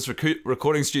 funnily enough, this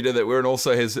recording studio that we're in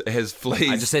also has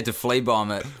fleas. I just had to flea bomb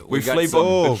it. We got flea some-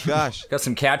 bomb. Oh gosh. Got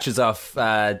some couches off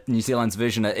New Zealand's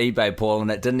version of eBay, Paul,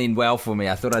 and it didn't end well for me.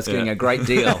 I thought I was getting a great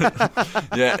deal.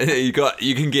 Yeah, you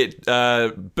can get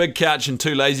big couch and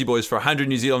 2 lazy boys for $100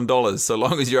 New Zealand dollars, so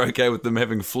long as you're okay with them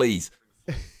having fleas.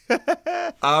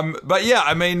 But yeah,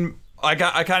 I mean, I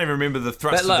can't even remember the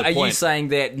thrust But look, of the are point. you saying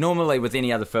that normally with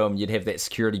any other film you'd have that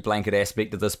security blanket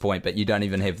aspect at this point, but you don't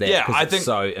even have that Yeah, because I it's think-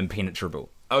 so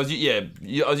impenetrable? I was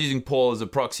using Paul as a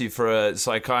proxy for a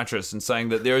psychiatrist and saying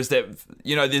that there is that,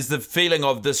 there's the feeling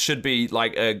of this should be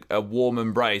like a warm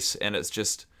embrace, and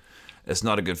it's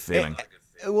not a good feeling.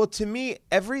 Well, to me,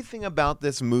 everything about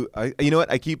this movie, you know what?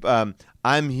 I keep,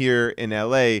 I'm here in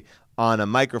LA on a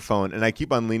microphone, and I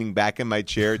keep on leaning back in my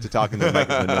chair to talk into the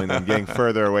microphone, and I'm getting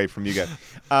further away from you guys.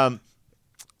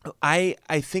 I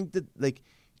think that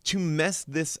to mess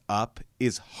this up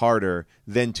is harder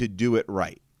than to do it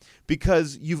right,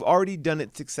 because you've already done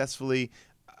it successfully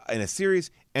in a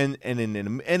series and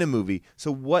in a movie.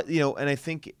 So what, and I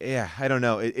think, I don't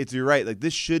know. You're right. Like,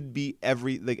 this should be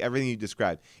everything you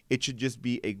described. It should just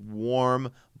be a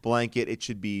warm blanket. It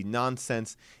should be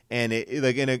nonsense, and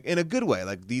in a good way.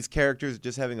 Like, these characters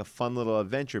just having a fun little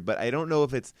adventure. But I don't know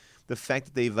if it's the fact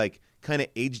that they've kind of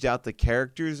aged out the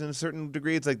characters in a certain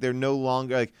degree. It's like they're no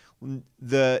longer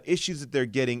the issues that they're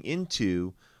getting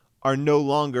into are no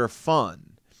longer fun.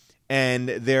 And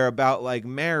they're about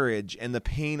marriage and the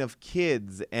pain of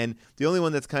kids. And the only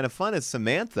one that's kind of fun is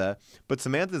Samantha. But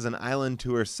Samantha's an island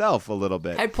to herself a little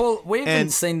bit. Hey, Paul, we haven't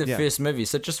And- seen the yeah. first movie,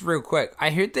 so just real quick.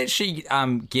 I heard that she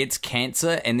gets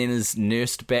cancer and then is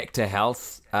nursed back to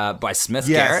health by Smith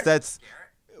Yes, Garrett. that's...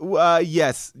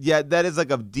 yes. Yeah, that is like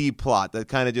a D plot that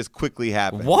kind of just quickly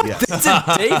happened. What? Yes. That's a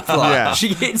deep plot. Yeah.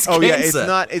 She gets Oh cancer.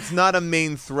 yeah, it's not a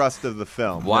main thrust of the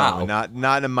film. Wow. No,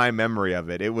 not in my memory of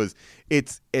it.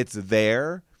 It's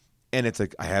there, and it's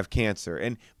like, I have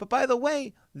cancer. But by the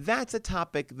way, that's a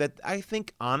topic that I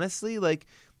think honestly,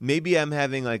 maybe I'm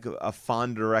having like a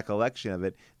fonder recollection of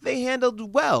it. They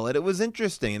handled well, and it was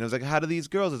interesting. And it was like, how do these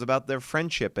girls? It's about their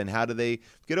friendship and how do they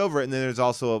get over it. And then there's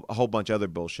also a whole bunch of other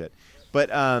bullshit. But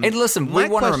and listen, we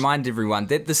want to remind everyone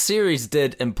that the series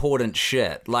did important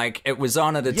shit. Like, it was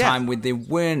on at a time when there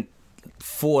weren't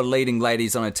 4 leading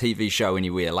ladies on a TV show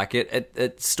anywhere. Like,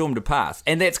 it stormed a path,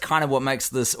 and that's kind of what makes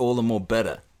this all the more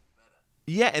bitter.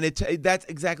 Yeah, and that's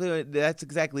exactly it.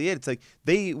 It's like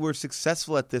they were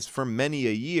successful at this for many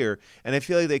a year, and I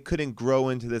feel like they couldn't grow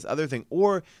into this other thing,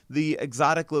 or the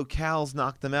exotic locales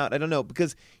knocked them out. I don't know,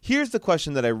 because here's the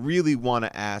question that I really want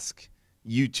to ask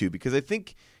you two, because I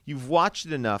think you've watched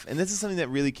it enough, and this is something that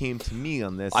really came to me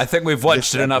on this. I think we've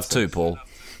watched it enough too, Paul.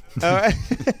 All right.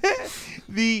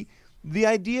 The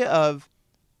idea of,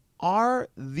 are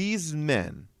these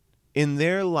men in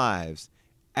their lives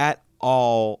at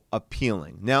all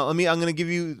appealing? Now, I'm going to give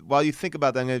you, while you think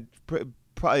about that, I'm going to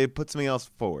probably put something else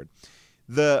forward.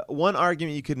 The one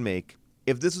argument you could make,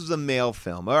 if this was a male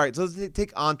film, all right, so let's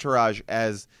take Entourage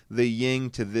as the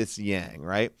yin to this yang,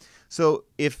 right? So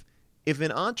if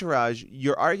in Entourage,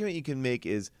 your argument you can make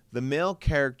is the male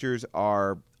characters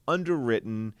are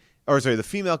underwritten, the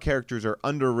female characters are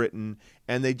underwritten,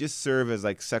 and they just serve as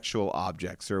like sexual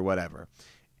objects or whatever.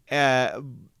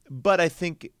 But I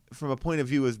think from a point of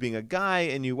view as being a guy,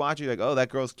 and you watch it, you're like, oh, that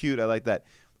girl's cute, I like that.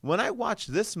 When I watch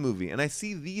this movie and I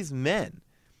see these men,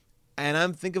 and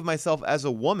I'm think of myself as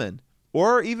a woman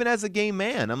or even as a gay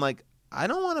man, I'm like, I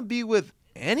don't want to be with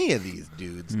any of these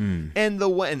dudes. And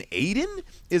Aiden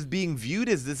is being viewed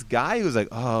as this guy who's like,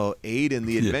 oh, Aiden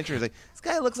the adventurer. Is like, this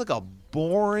guy looks like a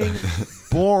boring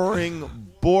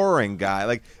guy.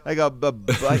 Like I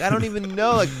don't even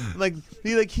know.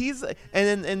 He's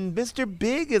and Mr.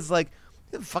 Big is like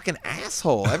a fucking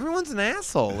asshole. Everyone's an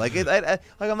asshole.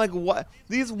 I'm like, what?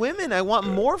 These women, I want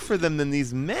more for them than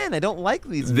these men. I don't like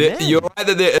these men. You're right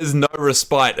that there is no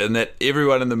respite, and that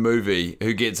everyone in the movie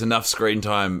who gets enough screen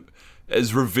time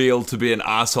is revealed to be an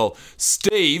asshole.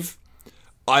 Steve,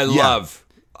 I love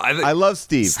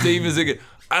Steve. Steve is a good.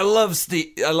 I love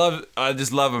Steve. I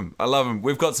just love him. I love him.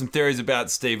 We've got some theories about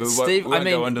Steve. We won't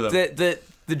go into them.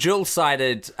 The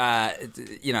dual-sided,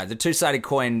 the two-sided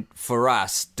coin for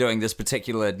us doing this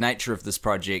particular nature of this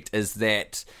project is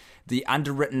that the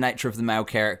underwritten nature of the male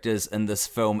characters in this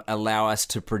film allow us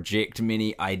to project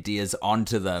many ideas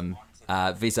onto them,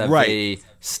 vis-a-vis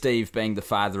Steve being the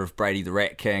father of Brady the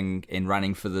Rat King and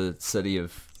running for the city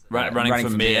of... running for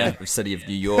mayor of city of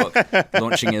New York,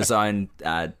 launching his own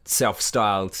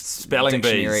self-styled spelling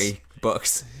dictionary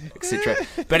books, etc.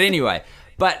 But anyway,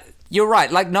 you're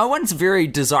right. Like, no one's very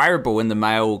desirable in the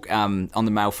male on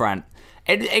the male front.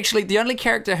 And actually, the only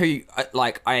character who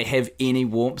I have any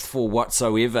warmth for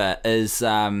whatsoever is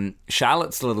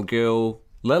Charlotte's little girl,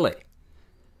 Lily.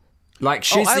 Like,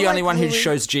 she's the only one who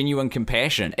shows genuine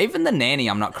compassion. Even the nanny,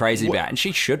 I'm not crazy about, and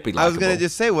she should be likable. I was going to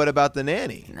just say, what about the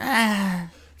nanny?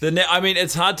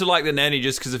 It's hard to like the nanny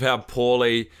just because of how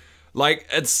poorly,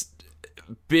 it's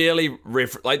barely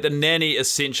the nanny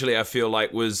essentially, I feel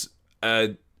like, was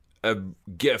a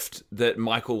gift that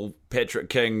Michael Patrick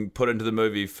King put into the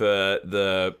movie for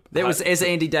the... That was, as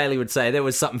Andy Daly would say, that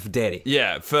was something for daddy.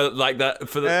 Yeah, for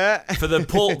the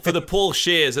Paul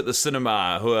Scheers at the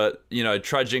cinema who are,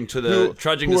 trudging to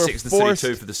Sex and the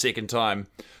City 2 for the second time.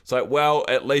 It's like, well,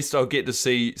 at least I'll get to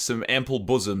see some ample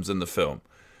bosoms in the film.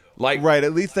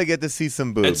 At least I get to see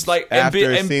some boobs. It's like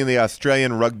after seeing the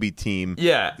Australian rugby team,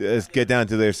 get down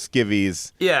to their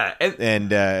skivvies,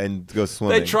 and go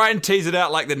swimming. They try and tease it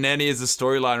out like the nanny is a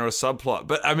storyline or a subplot,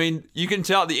 but I mean, you can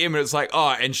tell at the end, it's like, oh,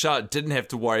 and Charlotte didn't have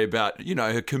to worry about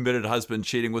her committed husband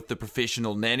cheating with the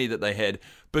professional nanny that they had,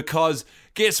 because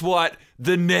guess what?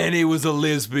 The nanny was a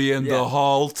lesbian the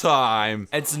whole time.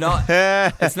 It's not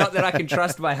that I can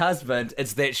trust my husband;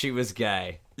 it's that she was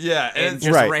gay. Yeah, and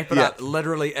just wrap it up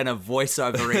literally in a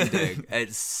voiceover ending.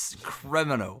 It's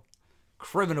criminal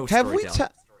storytelling.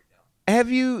 Have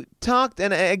you talked?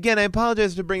 And again, I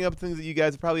apologize to bring up things that you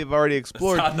guys probably have already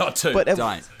explored. It's hard not to. But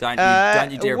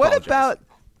don't you dare apologize.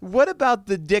 What about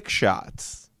the dick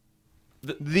shots?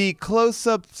 The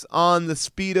close-ups on the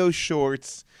Speedo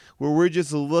shorts where we're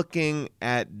just looking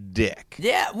at dick.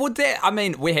 Yeah, well,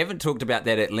 we haven't talked about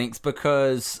that at length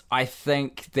because I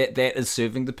think that is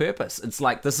serving the purpose. It's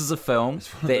like, this is a film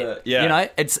that,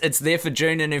 it's there for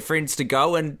June and her friends to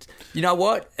go, and you know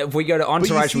what? If we go to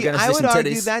Entourage, we're going to see some titties. I would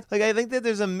argue that, I think that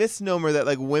there's a misnomer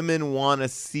that, women want to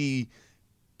see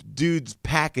dudes'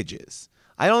 packages.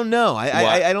 I don't know.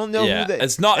 I don't know who that.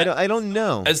 It's not. I don't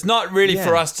know. It's not really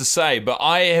for us to say, but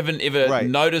I haven't ever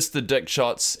noticed the dick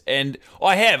shots, and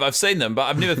I have. I've seen them, but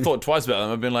I've never thought twice about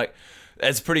them. I've been like,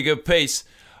 "That's a pretty good piece."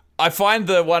 I find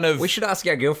the one of We should ask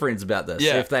our girlfriends about this,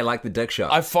 Yeah. if they like the dick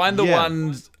shot. I find the Yeah.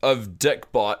 ones of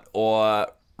Dickbot or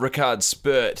Ricard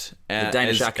Spurt,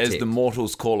 Danish as architect. the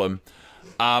mortals call him.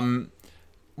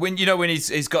 When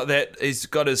he's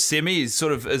got his semi, he's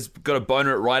sort of has got a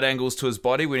boner at right angles to his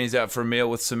body when he's out for a meal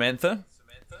with Samantha.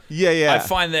 Yeah. I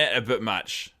find that a bit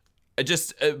much. I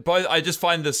just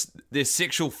find their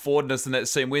sexual forwardness in that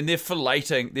scene when they're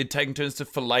filleting, they're taking turns to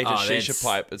fillet a shisha that's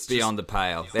pipe. It's beyond the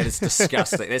pale. That is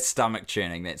disgusting. That's stomach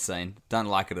churning, that scene. Don't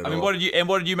like it at all. I mean,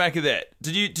 what did you make of that?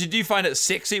 Did you find it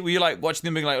sexy? Were you like watching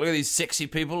them being like, look at these sexy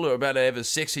people who are about to have a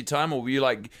sexy time, or were you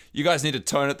like, you guys need to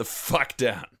tone it the fuck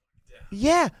down?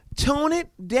 Yeah, tone it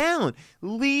down.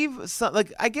 Leave some,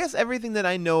 like, I guess everything that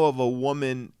I know of a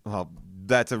woman, well,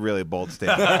 that's a really bold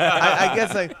statement. I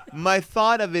guess like my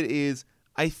thought of it is,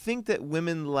 I think that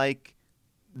women like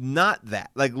not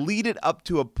that. Like, lead it up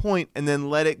to a point and then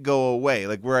let it go away.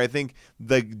 Like, where I think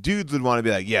the dudes would want to be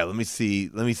like, yeah, let me see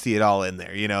it all in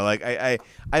there. You know, like I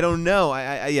don't know.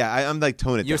 I'm like,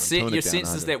 tone it your down. your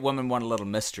sense is that women want a little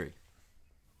mystery.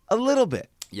 A little bit.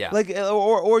 Yeah. Like,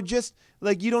 or just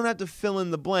like, you don't have to fill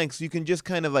in the blanks. You can just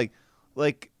kind of like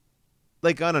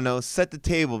I don't know, set the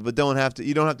table, but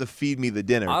you don't have to feed me the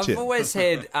dinner. I've too. always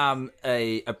had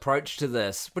a approach to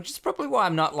this, which is probably why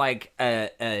I'm not like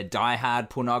a diehard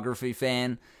pornography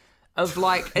fan. Of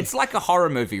like, it's like a horror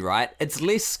movie, right? It's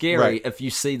less scary Right. if you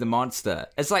see the monster.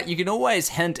 It's like you can always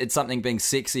hint at something being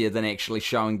sexier than actually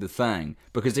showing the thing,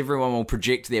 because everyone will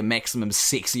project their maximum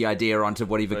sexy idea onto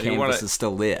whatever you canvas wanna- is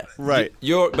still there. Right.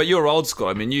 You're old school.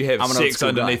 I mean, you have I'm an old sex school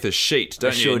underneath guy. a sheet,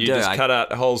 don't I you? sure And you do. just cut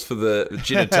out holes for the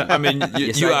genital. I mean,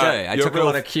 Yes, you I are. do. I you're took a real-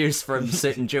 lot of cues from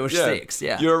certain Jewish sex.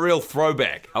 Yeah. You're a real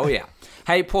throwback. Oh, yeah.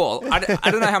 Hey, Paul, I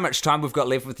don't know how much time we've got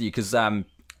left with you, because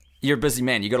you're a busy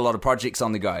man. You've got a lot of projects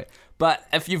on the go. But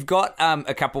if you've got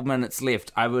a couple minutes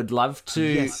left, I would love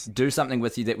to do something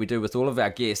with you that we do with all of our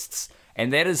guests,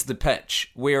 and that is the pitch,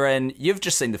 wherein you've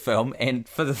just seen the film, and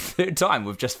for the third time,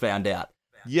 we've just found out.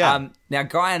 Yeah. Now,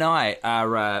 Guy and I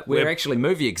are we're actually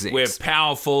movie execs. We're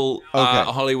powerful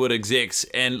Okay. Hollywood execs,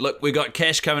 and look, we got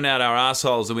cash coming out our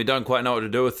assholes, and we don't quite know what to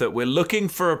do with it. We're looking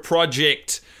for a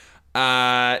project,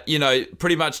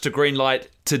 pretty much to greenlight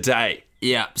today.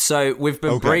 Yeah, so we've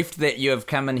been briefed that you have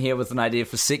come in here with an idea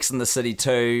for Sex and the City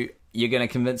 2. You're going to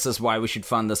convince us why we should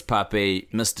fund this puppy,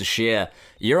 Mr. Scheer.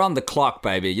 You're on the clock,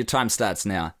 baby. Your time starts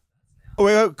now. Oh,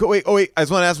 wait. I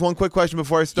just want to ask one quick question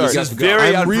before I start. This is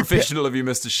very I'm unprofessional of you,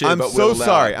 Mr. Scheer, I'm but so we'll allow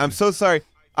sorry. it. I'm so sorry.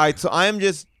 All right, so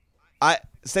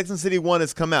Sex and the City 1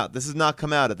 has come out. This has not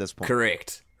come out at this point.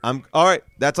 Correct. All right.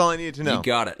 That's all I needed to know. You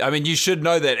got it. I mean, you should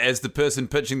know that as the person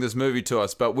pitching this movie to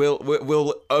us, but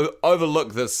we'll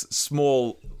overlook this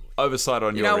small oversight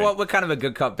on You your know end. what? We're kind of a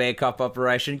good cop, bad cop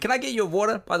operation. Can I get you a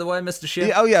water, by the way, Mr.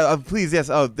 Scheer? Yeah, please, yes.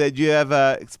 Oh, did you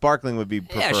have sparkling would be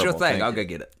preferable. Yeah, sure thing. Thank I'll you. go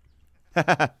get it.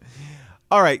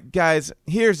 All right, guys,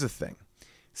 here's the thing.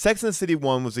 Sex and the City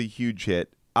 1 was a huge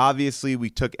hit. Obviously, we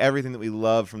took everything that we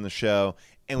loved from the show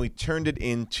and we turned it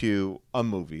into a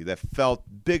movie that felt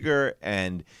bigger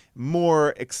and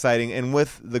more exciting. And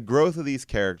with the growth of these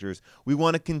characters, we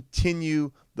want to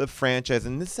continue the franchise.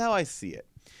 And this is how I see it.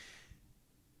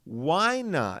 Why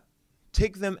not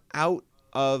take them out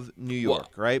of New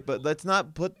York, right? But let's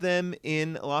not put them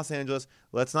in Los Angeles.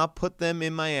 Let's not put them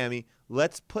in Miami.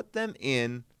 Let's put them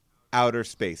in outer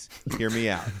space. Hear me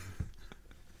out.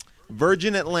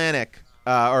 Virgin Atlantic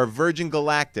or Virgin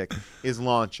Galactic is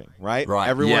launching, right? Right.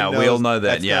 Everyone Yeah, we knows all know that,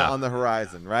 that's yeah. on the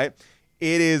horizon, right?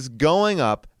 It is going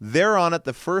up. They're on it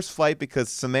the first flight because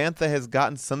Samantha has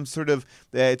gotten some sort of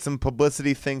it's some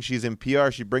publicity thing. She's in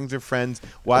PR. She brings her friends.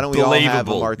 Why don't we all have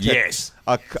them? Believable. Yes.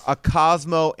 A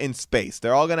Cosmo in space.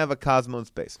 They're all going to have a Cosmo in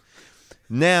space.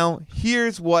 Now,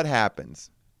 here's what happens.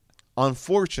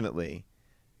 Unfortunately,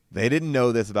 they didn't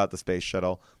know this about the space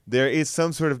shuttle. There is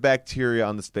some sort of bacteria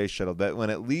on the space shuttle that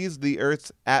when it leaves the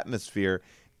Earth's atmosphere,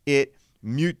 it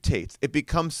mutates. It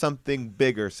becomes something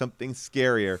bigger, something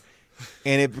scarier,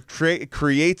 and it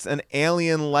creates an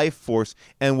alien life force.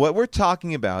 And what we're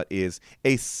talking about is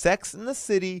a Sex and the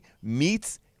City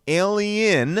meets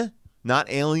Alien, not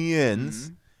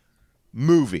Aliens,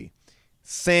 movie.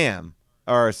 Samantha,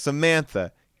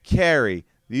 Carrie,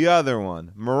 the other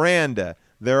one, Miranda,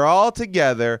 they're all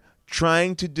together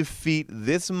trying to defeat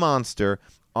this monster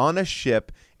on a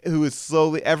ship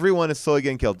everyone is slowly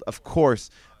getting killed. Of course,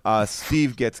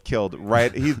 Steve gets killed,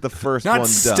 right? He's the first Not one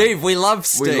done. Steve. We love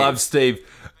Steve. We love Steve.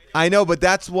 I know, but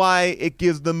that's why it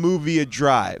gives the movie a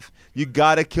drive. You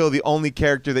got to kill the only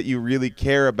character that you really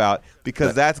care about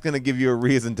because that's going to give you a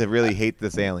reason to really hate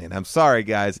this alien. I'm sorry,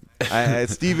 guys.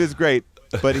 Steve is great,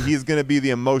 but he's going to be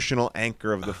the emotional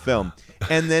anchor of the film.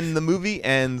 And then the movie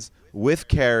ends with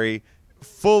Carrie,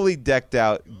 fully decked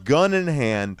out, gun in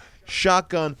hand,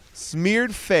 shotgun,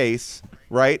 smeared face,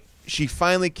 right? She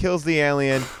finally kills the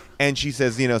alien, and she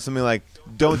says, something like,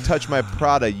 "Don't touch my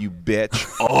Prada, you bitch."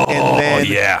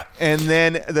 Yeah. And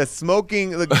then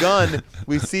the gun,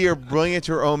 we see her bring it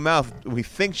to her own mouth. We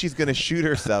think she's going to shoot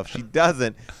herself. She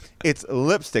doesn't. It's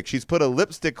lipstick. She's put a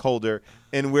lipstick holder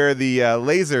in where the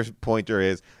laser pointer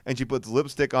is, and she puts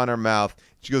lipstick on her mouth.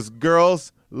 She goes,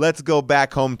 "Girls, let's go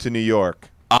back home to New York."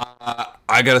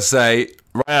 I gotta say,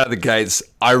 right out of the gates,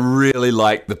 I really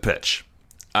like the pitch.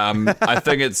 I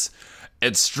think it's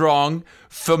strong.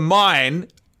 For mine,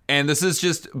 and this is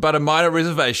just but a minor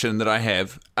reservation that I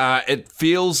have, it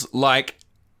feels like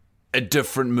a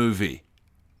different movie.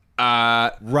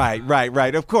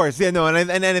 Right. Of course, yeah. No, and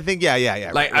I think,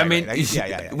 yeah. Like,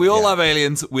 right. We all love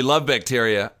aliens. We love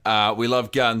bacteria. We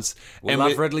love guns. We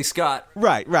love Ridley Scott.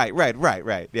 Right.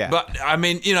 Yeah. But I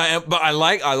mean, but I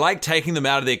like taking them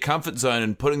out of their comfort zone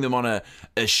and putting them on a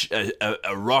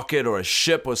rocket or a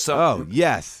ship or something. Oh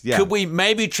yes, yeah. Could we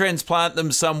maybe transplant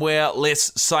them somewhere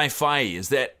less sci-fi? Is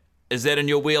that in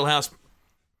your wheelhouse?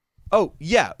 Oh,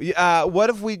 yeah. What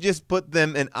if we just put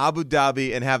them in Abu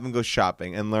Dhabi and have them go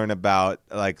shopping and learn about,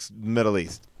 Middle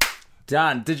East?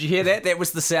 Done. Did you hear that? That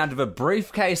was the sound of a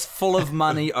briefcase full of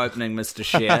money opening, Mr.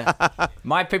 Scheer.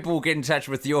 My people will get in touch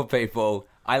with your people.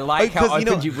 I like how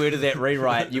open you were to that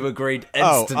rewrite. You agreed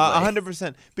instantly.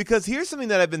 100%. Because here's something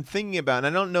that I've been thinking about, and I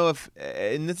don't know if,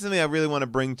 and this is something I really want to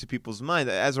bring to people's mind.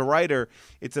 As a writer,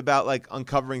 it's about,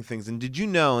 uncovering things. And did you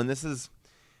know, and this is...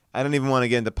 I don't even want to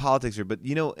get into politics here, but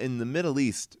in the Middle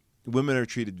East, women are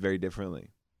treated very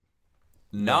differently.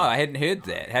 No, I hadn't heard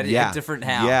that. Different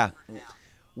how? Yeah.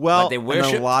 Well, they in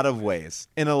worship? a lot of ways.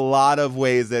 In a lot of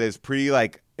ways that is pretty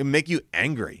it make you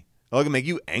angry. It can make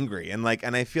you angry. And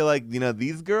I feel like,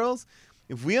 these girls,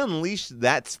 if we unleash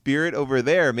that spirit over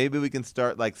there, maybe we can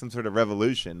start some sort of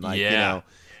revolution. I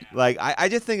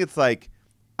just think it's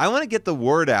I want to get the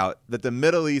word out that the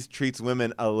Middle East treats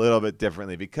women a little bit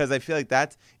differently, because I feel like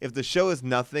that's, if the show is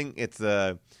nothing, it's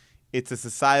a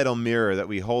societal mirror that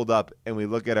we hold up and we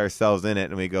look at ourselves in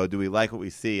it and we go, do we like what we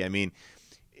see? I mean,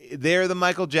 they're the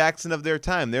Michael Jackson of their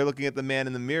time. They're looking at the man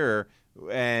in the mirror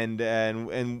and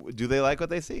do they like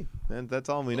what they see? And that's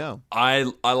all we know. I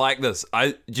like this.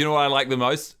 Do you know what I like the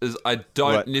most? Is I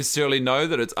don't necessarily know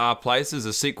that it's our place as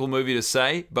a sequel movie to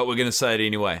say, but we're going to say it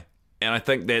anyway. And I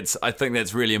think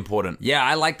that's really important. Yeah,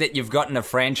 I like that you've gotten a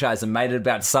franchise and made it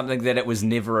about something that it was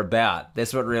never about.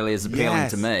 That's what really is appealing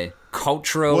to me.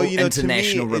 Cultural,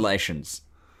 international relations.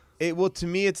 To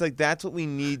me, it's that's what we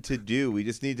need to do. We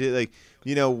just need to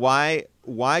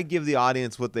why give the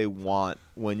audience what they want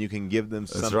when you can give them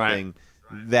something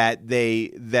that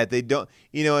they don't.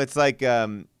 It's like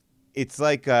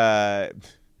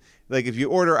if you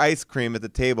order ice cream at the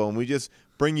table and we just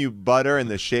bring you butter in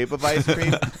the shape of ice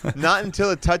cream, not until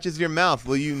it touches your mouth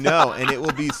will you know, and it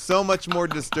will be so much more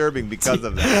disturbing because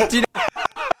of that.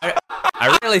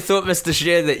 I really thought, Mr.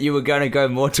 Scheer, that you were going to go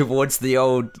more towards the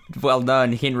old,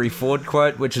 well-known Henry Ford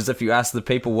quote, which is if you asked the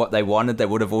people what they wanted, they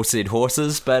would have all said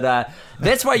horses. But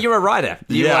that's why you're a writer.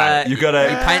 You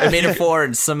paint metaphor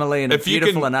and simile in a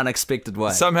beautiful and unexpected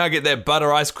way. Somehow get that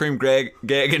butter ice cream gag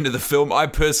into the film, I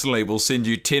personally will send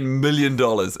you $10 million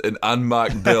in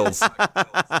unmarked bills.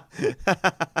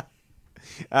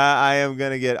 I am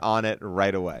going to get on it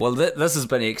right away. Well, this has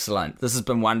been excellent. This has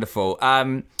been wonderful.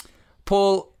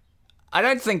 Paul, I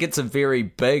don't think it's a very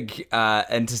big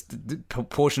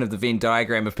portion of the Venn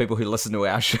diagram of people who listen to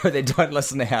our show that don't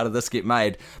listen to How Did This Get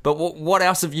Made. But what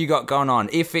else have you got going on?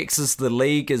 FX's The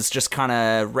League is just kind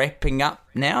of wrapping up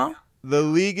now? The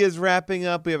League is wrapping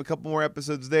up. We have a couple more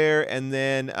episodes there. And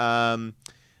then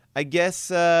I guess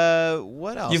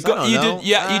what else? You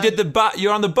did the bus.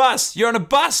 You're on the bus. You're on a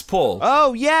bus, Paul.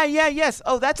 Oh, yes.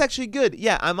 Oh, that's actually good.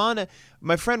 Yeah, I'm on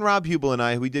my friend Rob Hubel and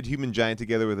I, we did Human Giant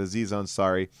together with Aziz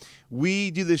Ansari. We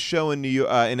do this show in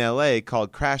in LA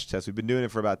called Crash Test. We've been doing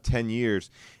it for about 10 years.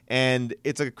 And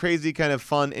it's a crazy kind of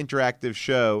fun, interactive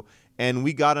show. And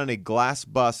we got on a glass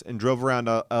bus and drove around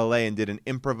LA and did an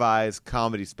improvised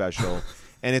comedy special.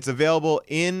 And it's available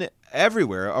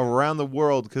everywhere around the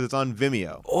world because it's on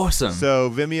Vimeo. Awesome. So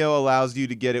Vimeo allows you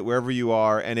to get it wherever you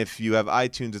are. And if you have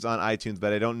iTunes, it's on iTunes.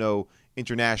 But I don't know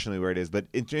internationally where it is. But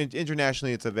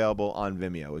internationally, it's available on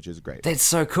Vimeo, which is great. That's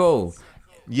so cool.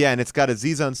 Yeah, and it's got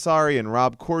Aziz Ansari and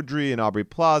Rob Corddry and Aubrey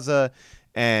Plaza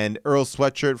and Earl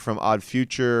Sweatshirt from Odd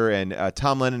Future, and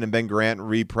Tom Lennon and Ben Garant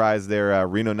reprise their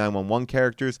Reno 911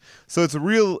 characters. So it's a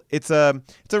real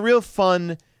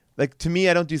fun. To me,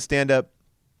 I don't do stand up,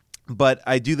 But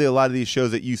I do a lot of these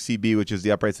shows at UCB, which is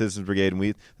the Upright Citizens Brigade, and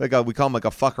we call them like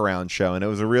a fuck around show, and it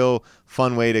was a real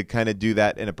fun way to kind of do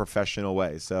that in a professional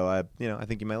way. So I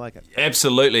think you might like it.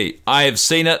 Absolutely. I have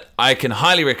seen it. I can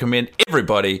highly recommend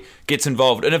everybody gets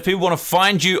involved. And if people want to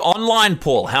find you online,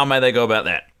 Paul, how may they go about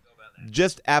that?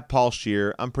 Just at Paul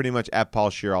Scheer. I'm pretty much at Paul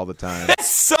Scheer all the time. That's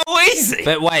so easy.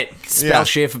 But wait, spell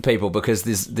Scheer for people, because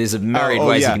there's a myriad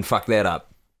ways you can fuck that up.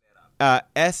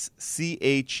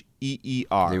 SCHEER.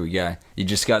 There we go. You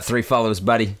just got 3 followers,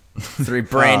 buddy. 3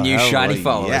 brand new shiny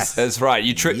followers. Yes. That's right.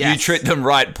 You treat them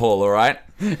right, Paul, all right?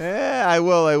 Yeah, I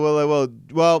will.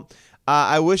 Well,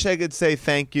 I wish I could say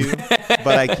thank you, but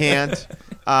I can't.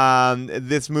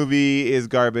 This movie is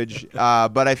garbage.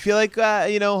 But I feel like,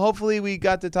 hopefully we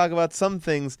got to talk about some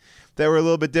things that were a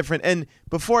little bit different. And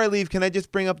before I leave, can I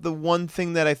just bring up the one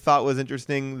thing that I thought was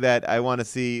interesting that I want to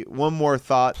see? One more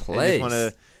thought. Please. I just want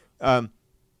to...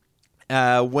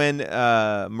 when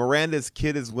Miranda's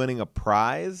kid is winning a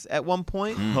prize at one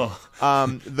point,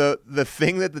 the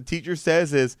thing that the teacher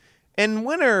says is, "And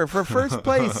winner for first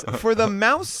place for the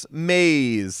mouse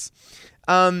maze."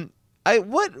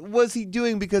 What was he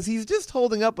doing? Because he's just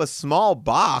holding up a small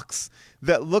box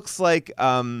that looks like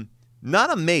not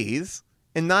a maze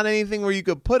and not anything where you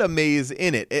could put a maze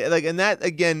in it. And that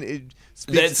again. It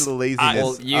speaks to the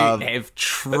laziness. You have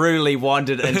truly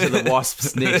wandered into the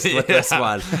wasp's nest with this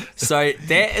one. So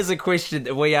that is a question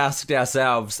that we asked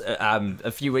ourselves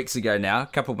a few weeks ago now, a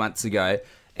couple months ago,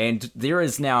 and there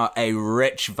is now a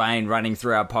rich vein running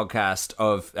through our podcast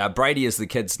of Brady is the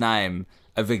kid's name,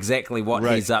 of exactly what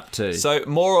he's up to. So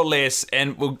more or less,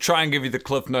 and we'll try and give you the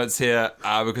cliff notes here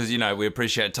because, we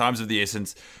appreciate times of the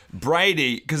essence.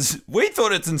 Brady, because we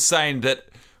thought it's insane that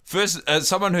first,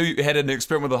 someone who had an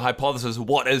experiment with a hypothesis,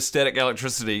 what is static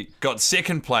electricity, got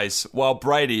second place, while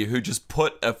Brady, who just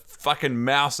put a fucking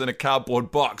mouse in a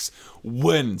cardboard box,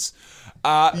 wins.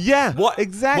 Exactly.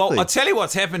 Well, I'll tell you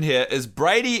what's happened here is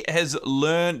Brady has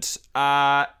learnt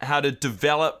how to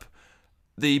develop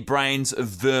the brains of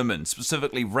vermin,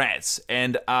 specifically rats,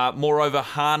 and moreover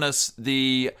harness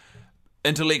the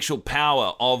intellectual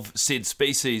power of said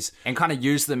species. And kind of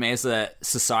use them as a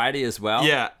society as well.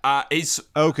 Yeah. He's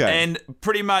okay. And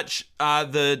pretty much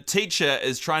the teacher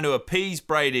is trying to appease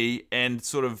Brady and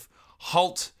sort of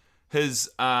halt his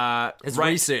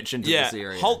research into this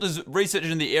area. Halt his research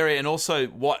in the area, and also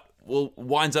what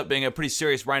winds up being a pretty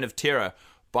serious reign of terror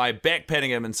by backpatting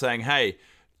him and saying, hey,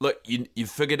 look, you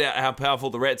figured out how powerful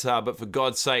the rats are, but for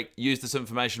God's sake, use this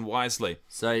information wisely.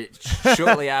 So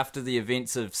shortly after the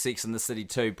events of Sex and the City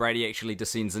 2, Brady actually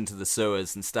descends into the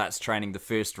sewers and starts training the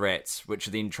first rats, which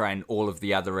then train all of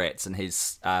the other rats, and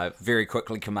he's very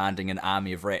quickly commanding an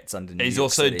army of rats under New York He's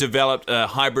also City. developed a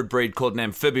hybrid breed called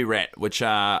an amphibi rat, which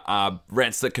are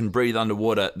rats that can breathe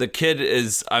underwater. The kid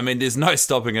is, there's no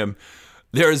stopping him.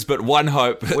 There is but one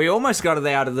hope. We almost got it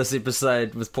out of this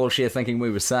episode with Paul Scheer thinking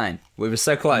we were sane. We were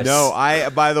so close. No,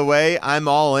 by the way, I'm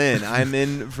all in. I'm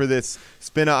in for this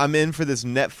spin-off. I'm in for this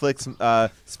Netflix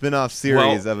spin-off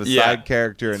series of a side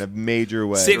character in a major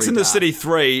way. Sex and the City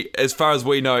 3, as far as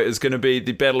we know, is going to be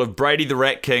the battle of Brady the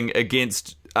Rat King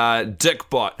against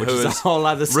Dickbot, who is a whole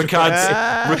other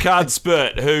Ricard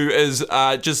Spurt, who is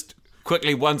just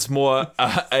quickly once more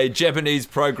a Japanese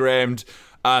programmed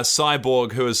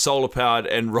cyborg who is solar powered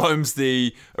and roams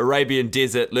the Arabian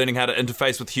desert, learning how to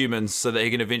interface with humans so that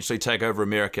he can eventually take over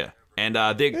America. And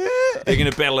they're going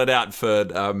to battle it out for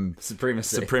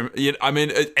supremacy.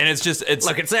 And it's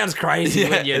look, it sounds crazy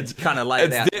when you kind of lay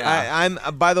it out. I'm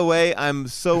by the way, I'm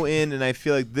so in, and I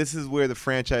feel like this is where the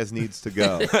franchise needs to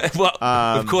go. Well,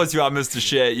 of course you are, Mr.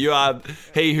 Scheer. You are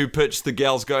he who pitched the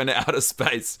gals going to outer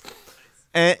space.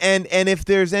 And if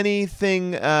there's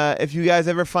anything, if you guys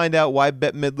ever find out why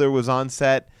Bette Midler was on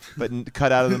set but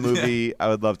cut out of the movie, I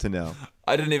would love to know.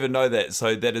 I didn't even know that,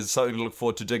 so that is something to look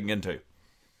forward to digging into.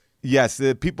 Yes,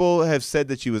 the people have said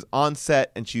that she was on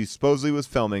set and she supposedly was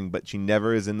filming, but she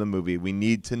never is in the movie. We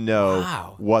need to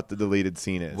know what the deleted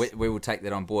scene is. We will take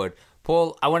that on board.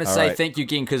 Paul, I want to say thank you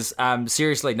again because,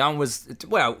 seriously, no one was...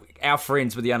 Well, our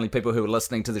friends were the only people who were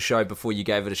listening to the show before you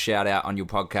gave it a shout-out on your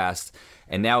podcast.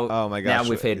 And now, oh my gosh, now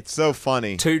we've had it's so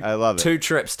funny. I love it. 2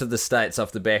 trips to the States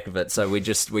off the back of it, so we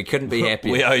couldn't be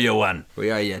happier. We owe you one.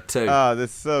 We owe you 2. Oh, this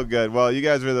is so good. Well, you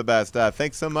guys are the best.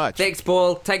 Thanks so much. Thanks,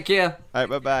 Paul. Take care. All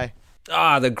right,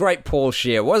 bye-bye. The great Paul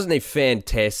Scheer. Wasn't he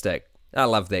fantastic? I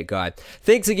love that guy.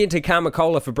 Thanks again to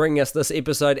Carmicola for bringing us this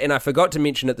episode, and I forgot to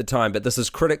mention at the time, but this is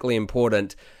critically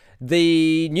important,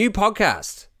 the new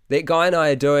podcast that Guy and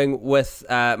I are doing with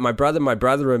my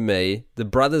brother and me, the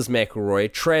brothers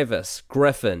McElroy, Travis,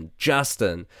 Griffin,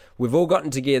 Justin. We've all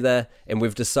gotten together and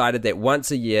we've decided that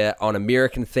once a year on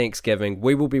American Thanksgiving,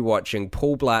 we will be watching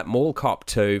Paul Blart Mall Cop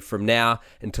 2 from now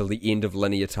until the end of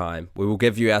linear time. We will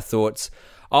give you our thoughts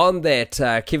on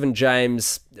that. Kevin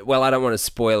James, well, I don't want to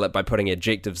spoil it by putting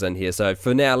adjectives in here, so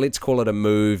for now, let's call it a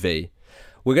movie.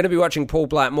 We're going to be watching Paul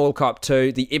Blart Mall Cop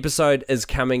 2. The episode is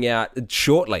coming out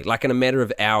shortly, like in a matter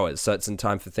of hours, so it's in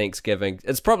time for Thanksgiving.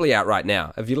 It's probably out right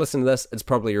now. If you listen to this, it's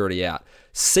probably already out.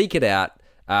 Seek it out.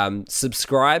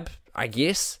 Subscribe, I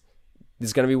guess.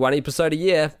 There's going to be one episode a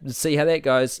year. See how that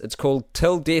goes. It's called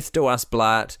Till Death Do Us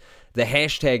Blart. The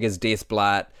hashtag is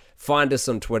DeathBlart. Find us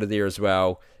on Twitter there as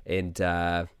well. And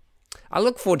I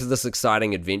look forward to this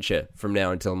exciting adventure from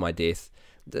now until my death.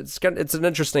 It's an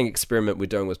interesting experiment we're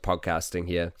doing with podcasting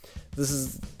here. This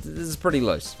is pretty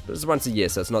loose. This is once a year,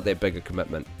 so it's not that big a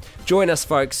commitment. Join us,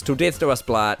 folks. Till Death Do Us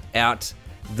Blart, out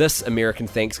this American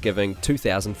Thanksgiving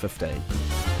 2015.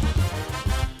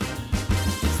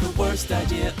 It's the worst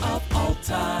idea of all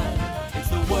time. It's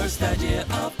the worst idea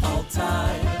of all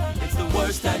time. It's the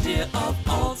worst idea of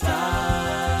all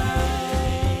time.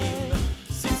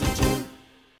 Season 2.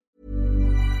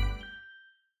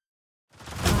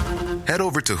 Head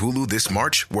over to Hulu this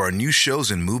March, where our new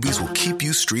shows and movies will keep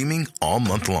you streaming all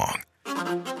month long.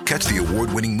 Catch the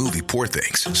award-winning movie Poor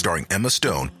Things, starring Emma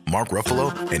Stone, Mark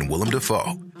Ruffalo, and Willem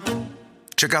Dafoe.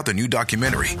 Check out the new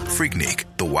documentary, Freaknik,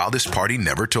 The Wildest Party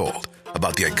Never Told,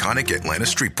 about the iconic Atlanta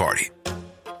street party.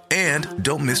 And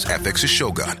don't miss FX's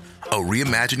Shogun, a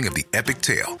reimagining of the epic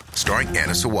tale, starring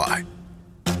Anna Sawai.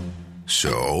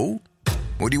 So,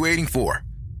 what are you waiting for?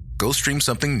 Go stream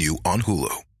something new on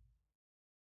Hulu.